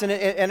to us, and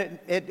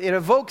it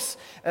evokes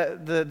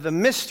the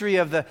mystery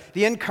of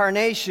the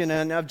incarnation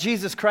and of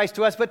Jesus Christ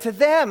to us. But to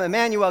them,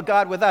 Emmanuel,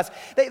 God with us,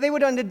 they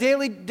would on a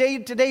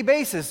day-to-day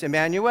basis,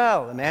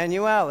 Emmanuel,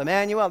 Emmanuel,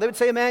 Emmanuel. They would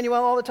say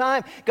Emmanuel all the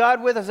time.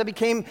 God with us. It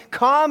became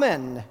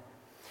common.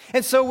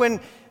 And so when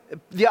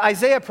the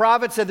Isaiah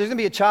prophet said there's going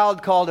to be a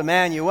child called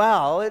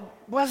Emmanuel, it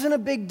wasn't a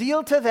big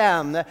deal to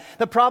them.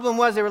 The problem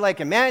was they were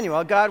like,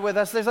 Emmanuel, God with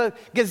us. There's a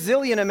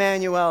gazillion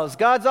Emmanuels.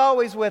 God's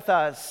always with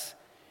us.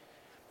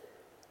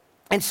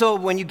 And so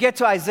when you get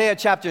to Isaiah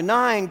chapter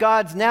 9,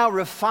 God's now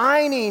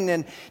refining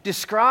and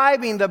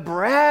describing the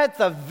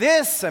breadth of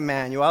this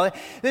Emmanuel.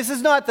 This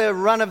is not the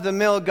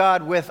run-of-the-mill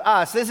God with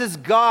us. This is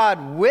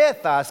God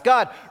with us,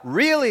 God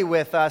really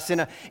with us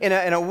in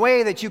a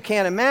way that you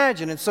can't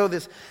imagine. And so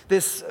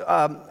this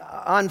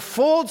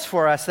unfolds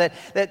for us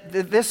that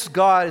this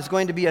God is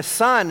going to be a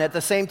son, at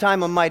the same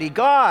time a mighty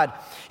God.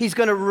 He's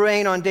going to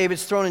reign on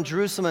David's throne in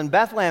Jerusalem and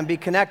Bethlehem, be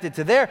connected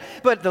to there.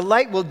 But the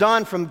light will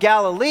dawn from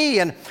Galilee,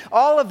 and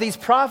all of these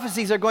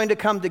prophecies are going to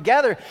come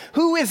together.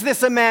 Who is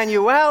this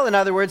Emmanuel? In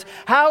other words,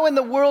 how in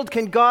the world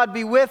can God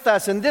be with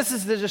us? And this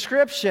is the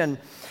description.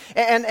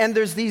 And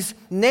there's these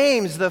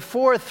names, the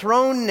 4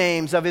 throne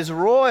names of his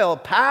royal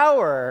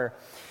power.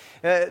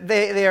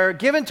 They are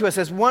given to us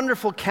as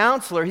wonderful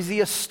counselor. He's the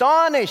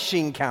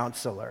astonishing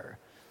counselor.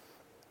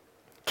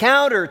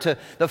 Counter to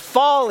the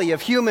folly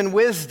of human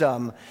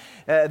wisdom.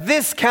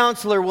 This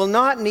counselor will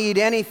not need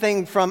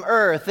anything from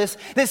earth.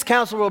 This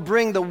counselor will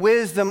bring the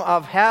wisdom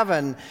of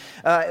heaven.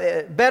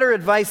 Better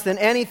advice than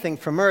anything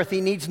from earth. He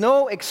needs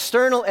no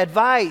external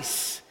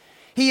advice.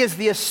 He is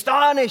the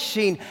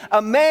astonishing,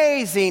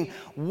 amazing,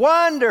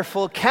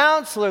 wonderful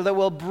counselor that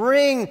will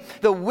bring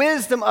the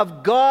wisdom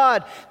of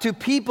God to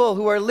people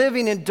who are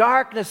living in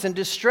darkness and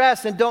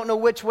distress and don't know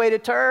which way to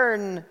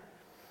turn.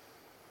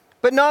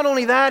 But not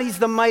only that, he's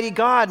the mighty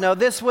God. Now,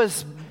 this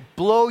was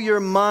blow your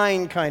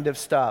mind kind of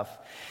stuff.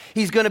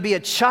 He's going to be a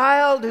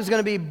child who's going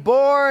to be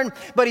born,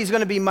 but he's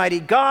going to be mighty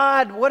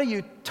God. What are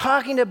you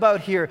talking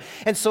about here?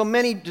 And so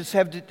many just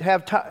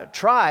have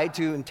tried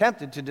to and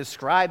tempted to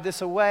describe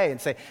this away and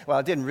say, well,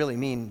 it didn't really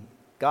mean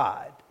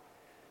God.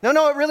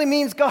 No, it really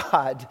means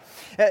God.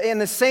 In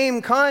the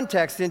same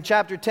context, in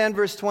chapter 10,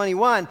 verse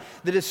 21,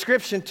 the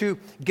description to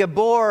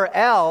Gibor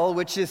El,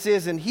 which this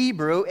is in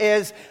Hebrew,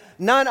 is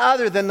none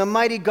other than the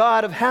mighty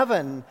God of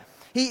heaven.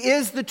 He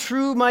is the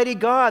true mighty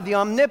God. The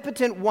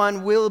omnipotent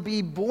one will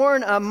be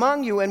born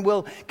among you, and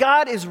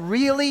God is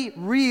really,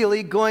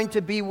 really going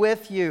to be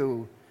with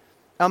you,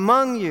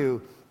 among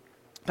you.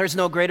 There's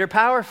no greater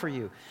power for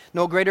you,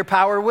 no greater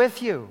power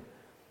with you,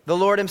 the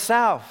Lord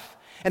himself.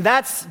 And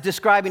that's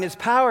describing his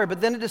power, but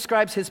then it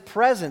describes his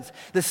presence.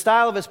 The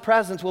style of his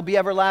presence will be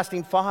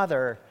everlasting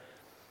Father.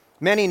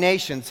 Many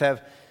nations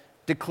have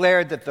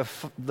declared that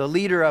the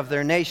leader of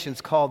their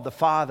nations called the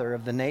Father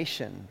of the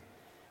nation.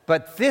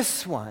 But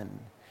this one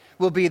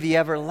will be the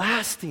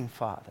everlasting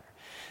Father.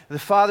 The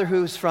Father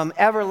who's from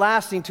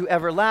everlasting to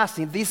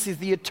everlasting. This is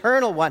the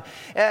eternal one.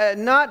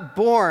 Not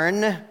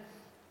born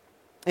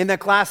in the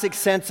classic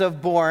sense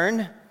of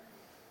born,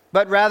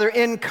 but rather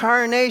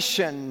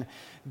incarnation.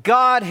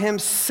 God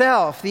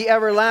himself, the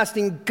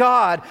everlasting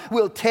God,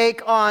 will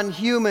take on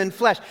human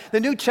flesh. The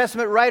New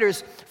Testament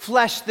writers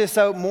fleshed this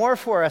out more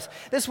for us.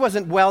 This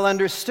wasn't well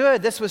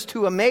understood. This was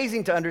too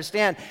amazing to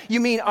understand.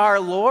 You mean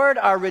our Lord,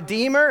 our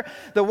Redeemer,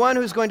 the one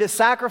who's going to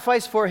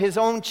sacrifice for his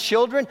own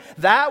children?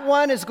 That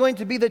one is going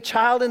to be the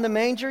child in the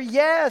manger?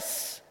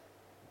 Yes.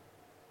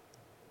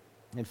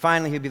 And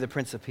finally, he'll be the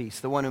Prince of Peace,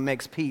 the one who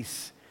makes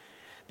peace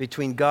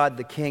between God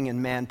the King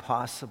and man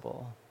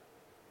possible.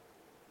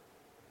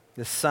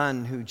 The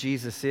Son who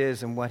Jesus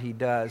is and what he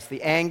does.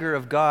 The anger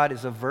of God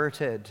is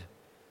averted.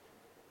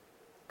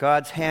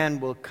 God's hand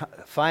will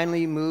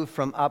finally move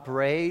from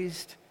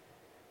upraised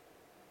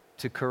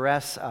to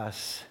caress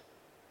us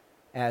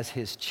as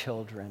his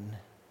children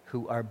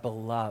who are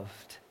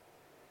beloved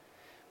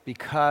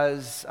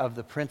because of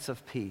the Prince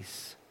of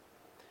Peace,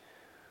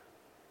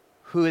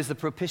 who is the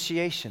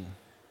propitiation,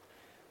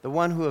 the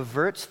one who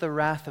averts the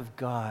wrath of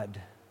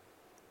God,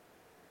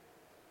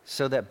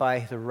 so that by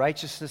the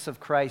righteousness of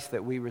Christ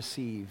that we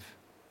receive,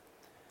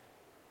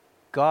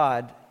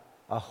 God,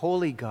 a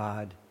holy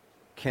God,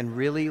 can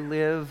really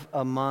live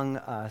among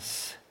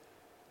us,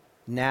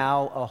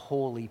 now a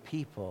holy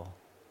people.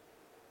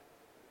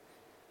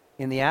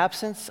 In the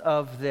absence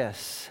of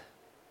this,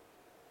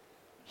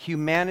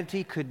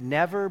 humanity could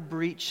never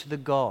breach the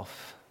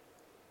gulf.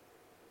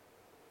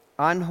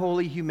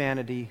 Unholy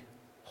humanity,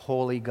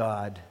 holy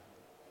God.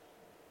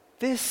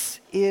 This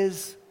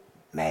is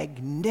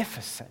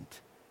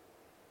magnificent,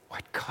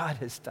 what God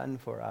has done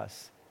for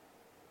us.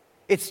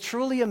 It's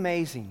truly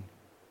amazing.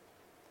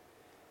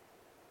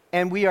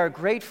 And we are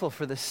grateful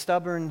for the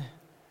stubborn,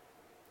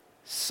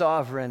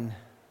 sovereign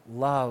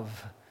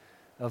love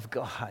of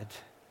God.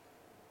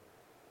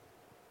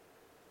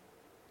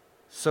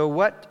 So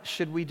what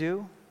should we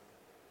do?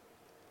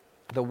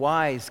 The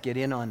wise get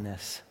in on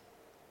this.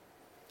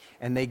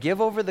 And they give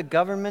over the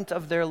government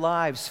of their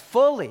lives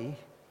fully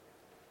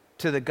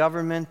to the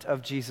government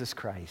of Jesus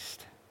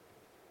Christ,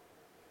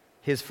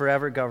 his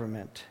forever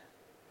government,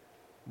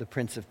 the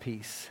Prince of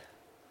Peace.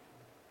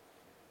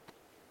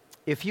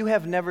 If you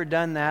have never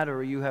done that,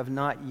 or you have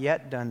not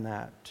yet done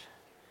that,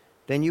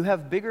 then you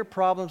have bigger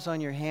problems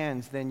on your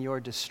hands than your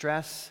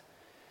distress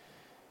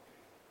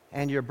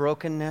and your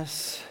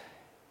brokenness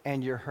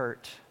and your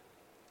hurt.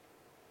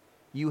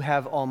 You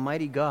have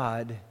Almighty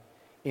God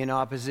in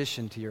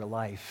opposition to your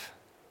life.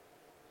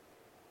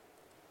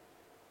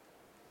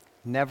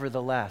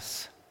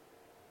 Nevertheless,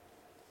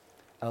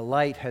 a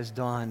light has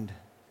dawned,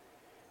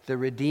 the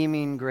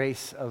redeeming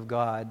grace of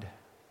God.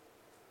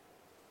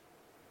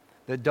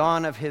 The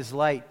dawn of his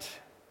light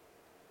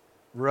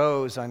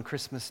rose on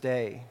Christmas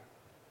Day.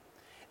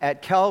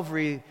 At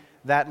Calvary,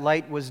 that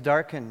light was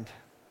darkened.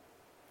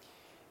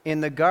 In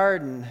the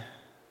garden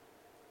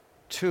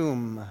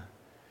tomb,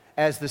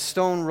 as the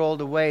stone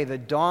rolled away, the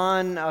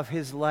dawn of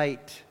his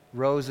light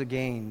rose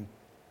again.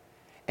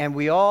 And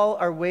we all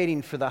are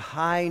waiting for the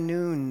high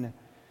noon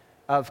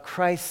of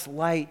Christ's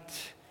light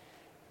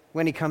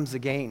when he comes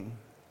again.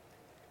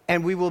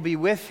 And we will be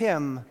with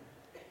him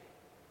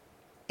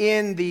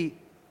in the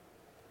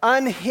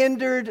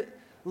unhindered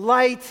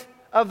light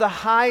of the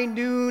high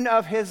noon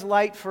of his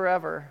light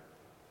forever.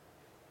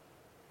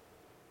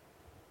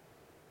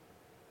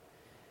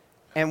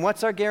 And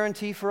what's our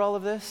guarantee for all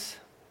of this?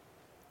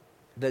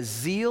 The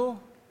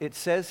zeal, it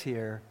says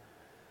here,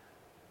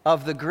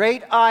 of the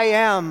great I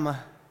Am,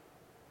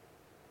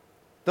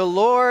 the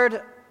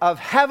Lord of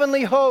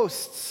heavenly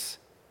hosts,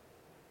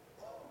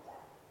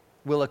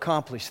 will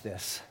accomplish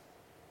this.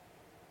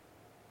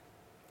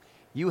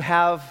 You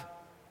have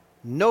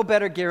no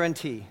better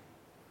guarantee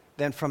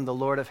than from the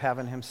Lord of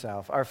heaven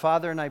himself. Our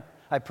Father, and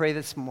I pray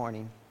this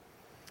morning,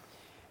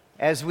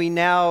 as we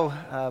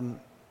now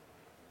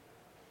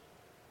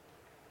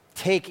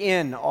take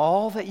in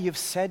all that you've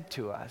said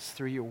to us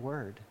through your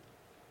word,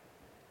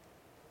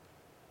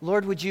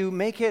 Lord, would you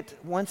make it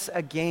once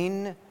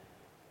again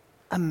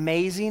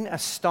amazing,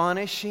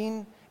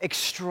 astonishing,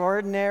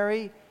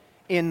 extraordinary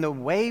in the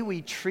way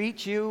we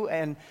treat you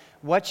and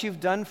what you've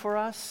done for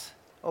us?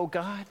 Oh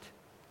God,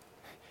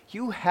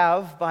 you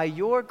have, by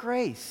your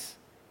grace,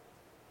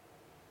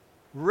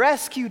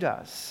 rescued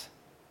us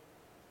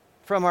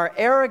from our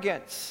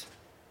arrogance,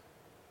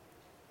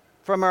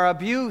 from our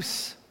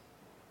abuse,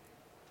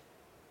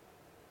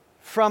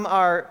 from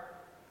our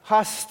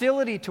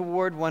hostility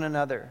toward one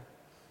another,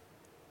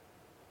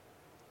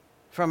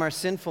 from our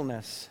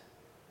sinfulness,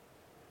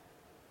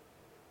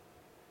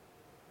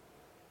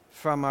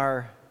 from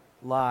our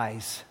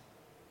lies,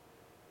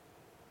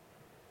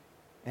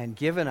 and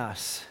given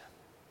us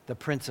the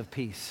Prince of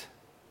Peace,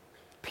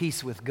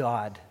 peace with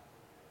God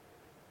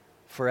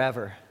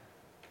forever.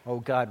 Oh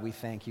God, we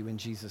thank you in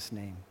Jesus'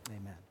 name.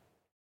 Amen.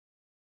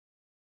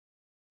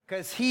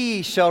 Because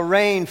he shall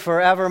reign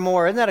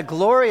forevermore. Isn't that a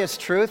glorious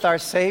truth? Our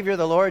Savior,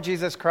 the Lord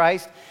Jesus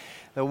Christ,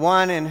 the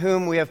one in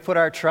whom we have put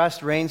our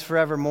trust, reigns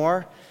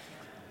forevermore.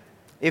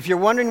 If you're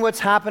wondering what's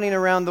happening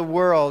around the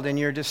world and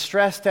you're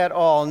distressed at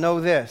all, know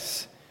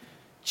this: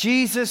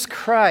 Jesus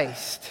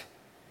Christ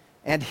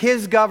and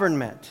his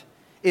government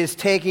is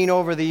taking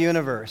over the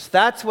universe.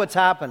 That's what's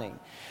happening.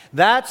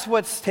 That's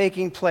what's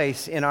taking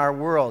place in our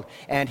world.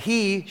 And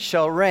he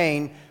shall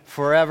reign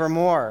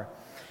forevermore.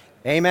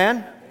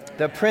 Amen?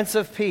 The Prince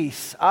of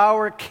Peace,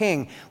 our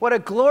King. What a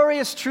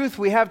glorious truth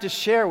we have to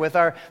share with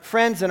our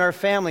friends and our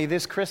family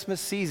this Christmas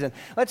season.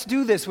 Let's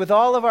do this with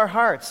all of our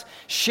hearts.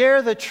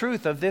 Share the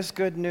truth of this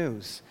good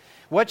news.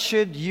 What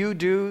should you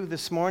do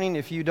this morning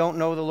if you don't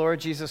know the Lord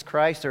Jesus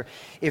Christ, or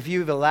if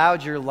you've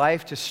allowed your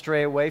life to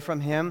stray away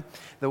from him?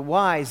 The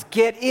wise,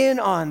 get in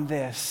on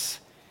this.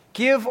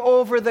 Give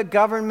over the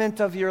government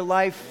of your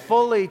life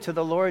fully to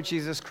the Lord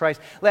Jesus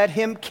Christ. Let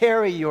him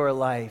carry your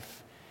life.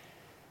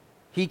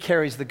 He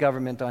carries the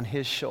government on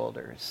his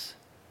shoulders,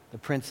 the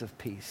Prince of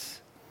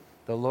Peace,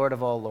 the Lord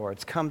of all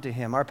lords. Come to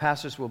him. Our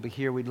pastors will be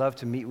here. We'd love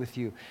to meet with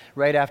you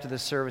right after the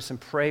service and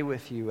pray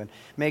with you and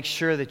make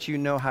sure that you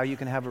know how you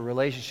can have a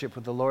relationship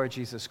with the Lord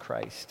Jesus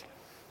Christ.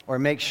 or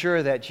make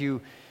sure that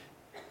you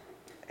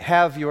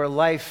have your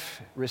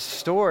life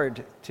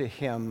restored to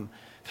Him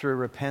through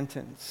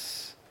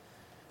repentance.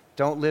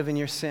 Don't live in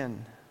your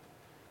sin.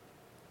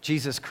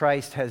 Jesus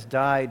Christ has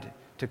died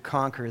to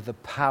conquer the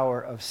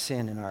power of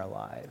sin in our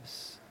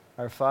lives.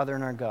 Our Father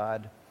and our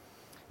God,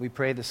 we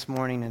pray this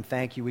morning and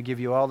thank you. We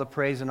give you all the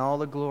praise and all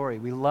the glory.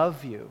 We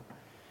love you.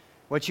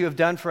 What you have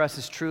done for us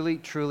is truly,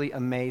 truly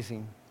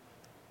amazing.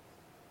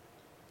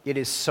 It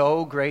is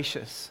so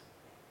gracious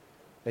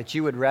that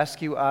you would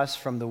rescue us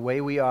from the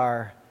way we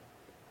are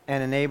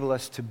and enable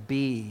us to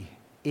be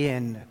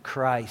in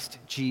Christ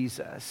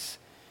Jesus,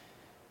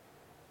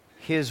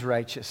 His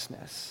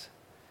righteousness,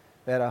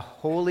 that a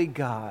holy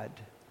God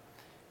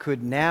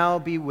could now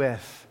be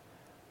with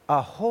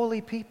a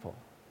holy people.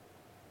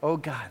 Oh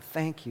God,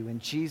 thank you. In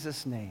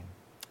Jesus' name,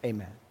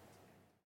 amen.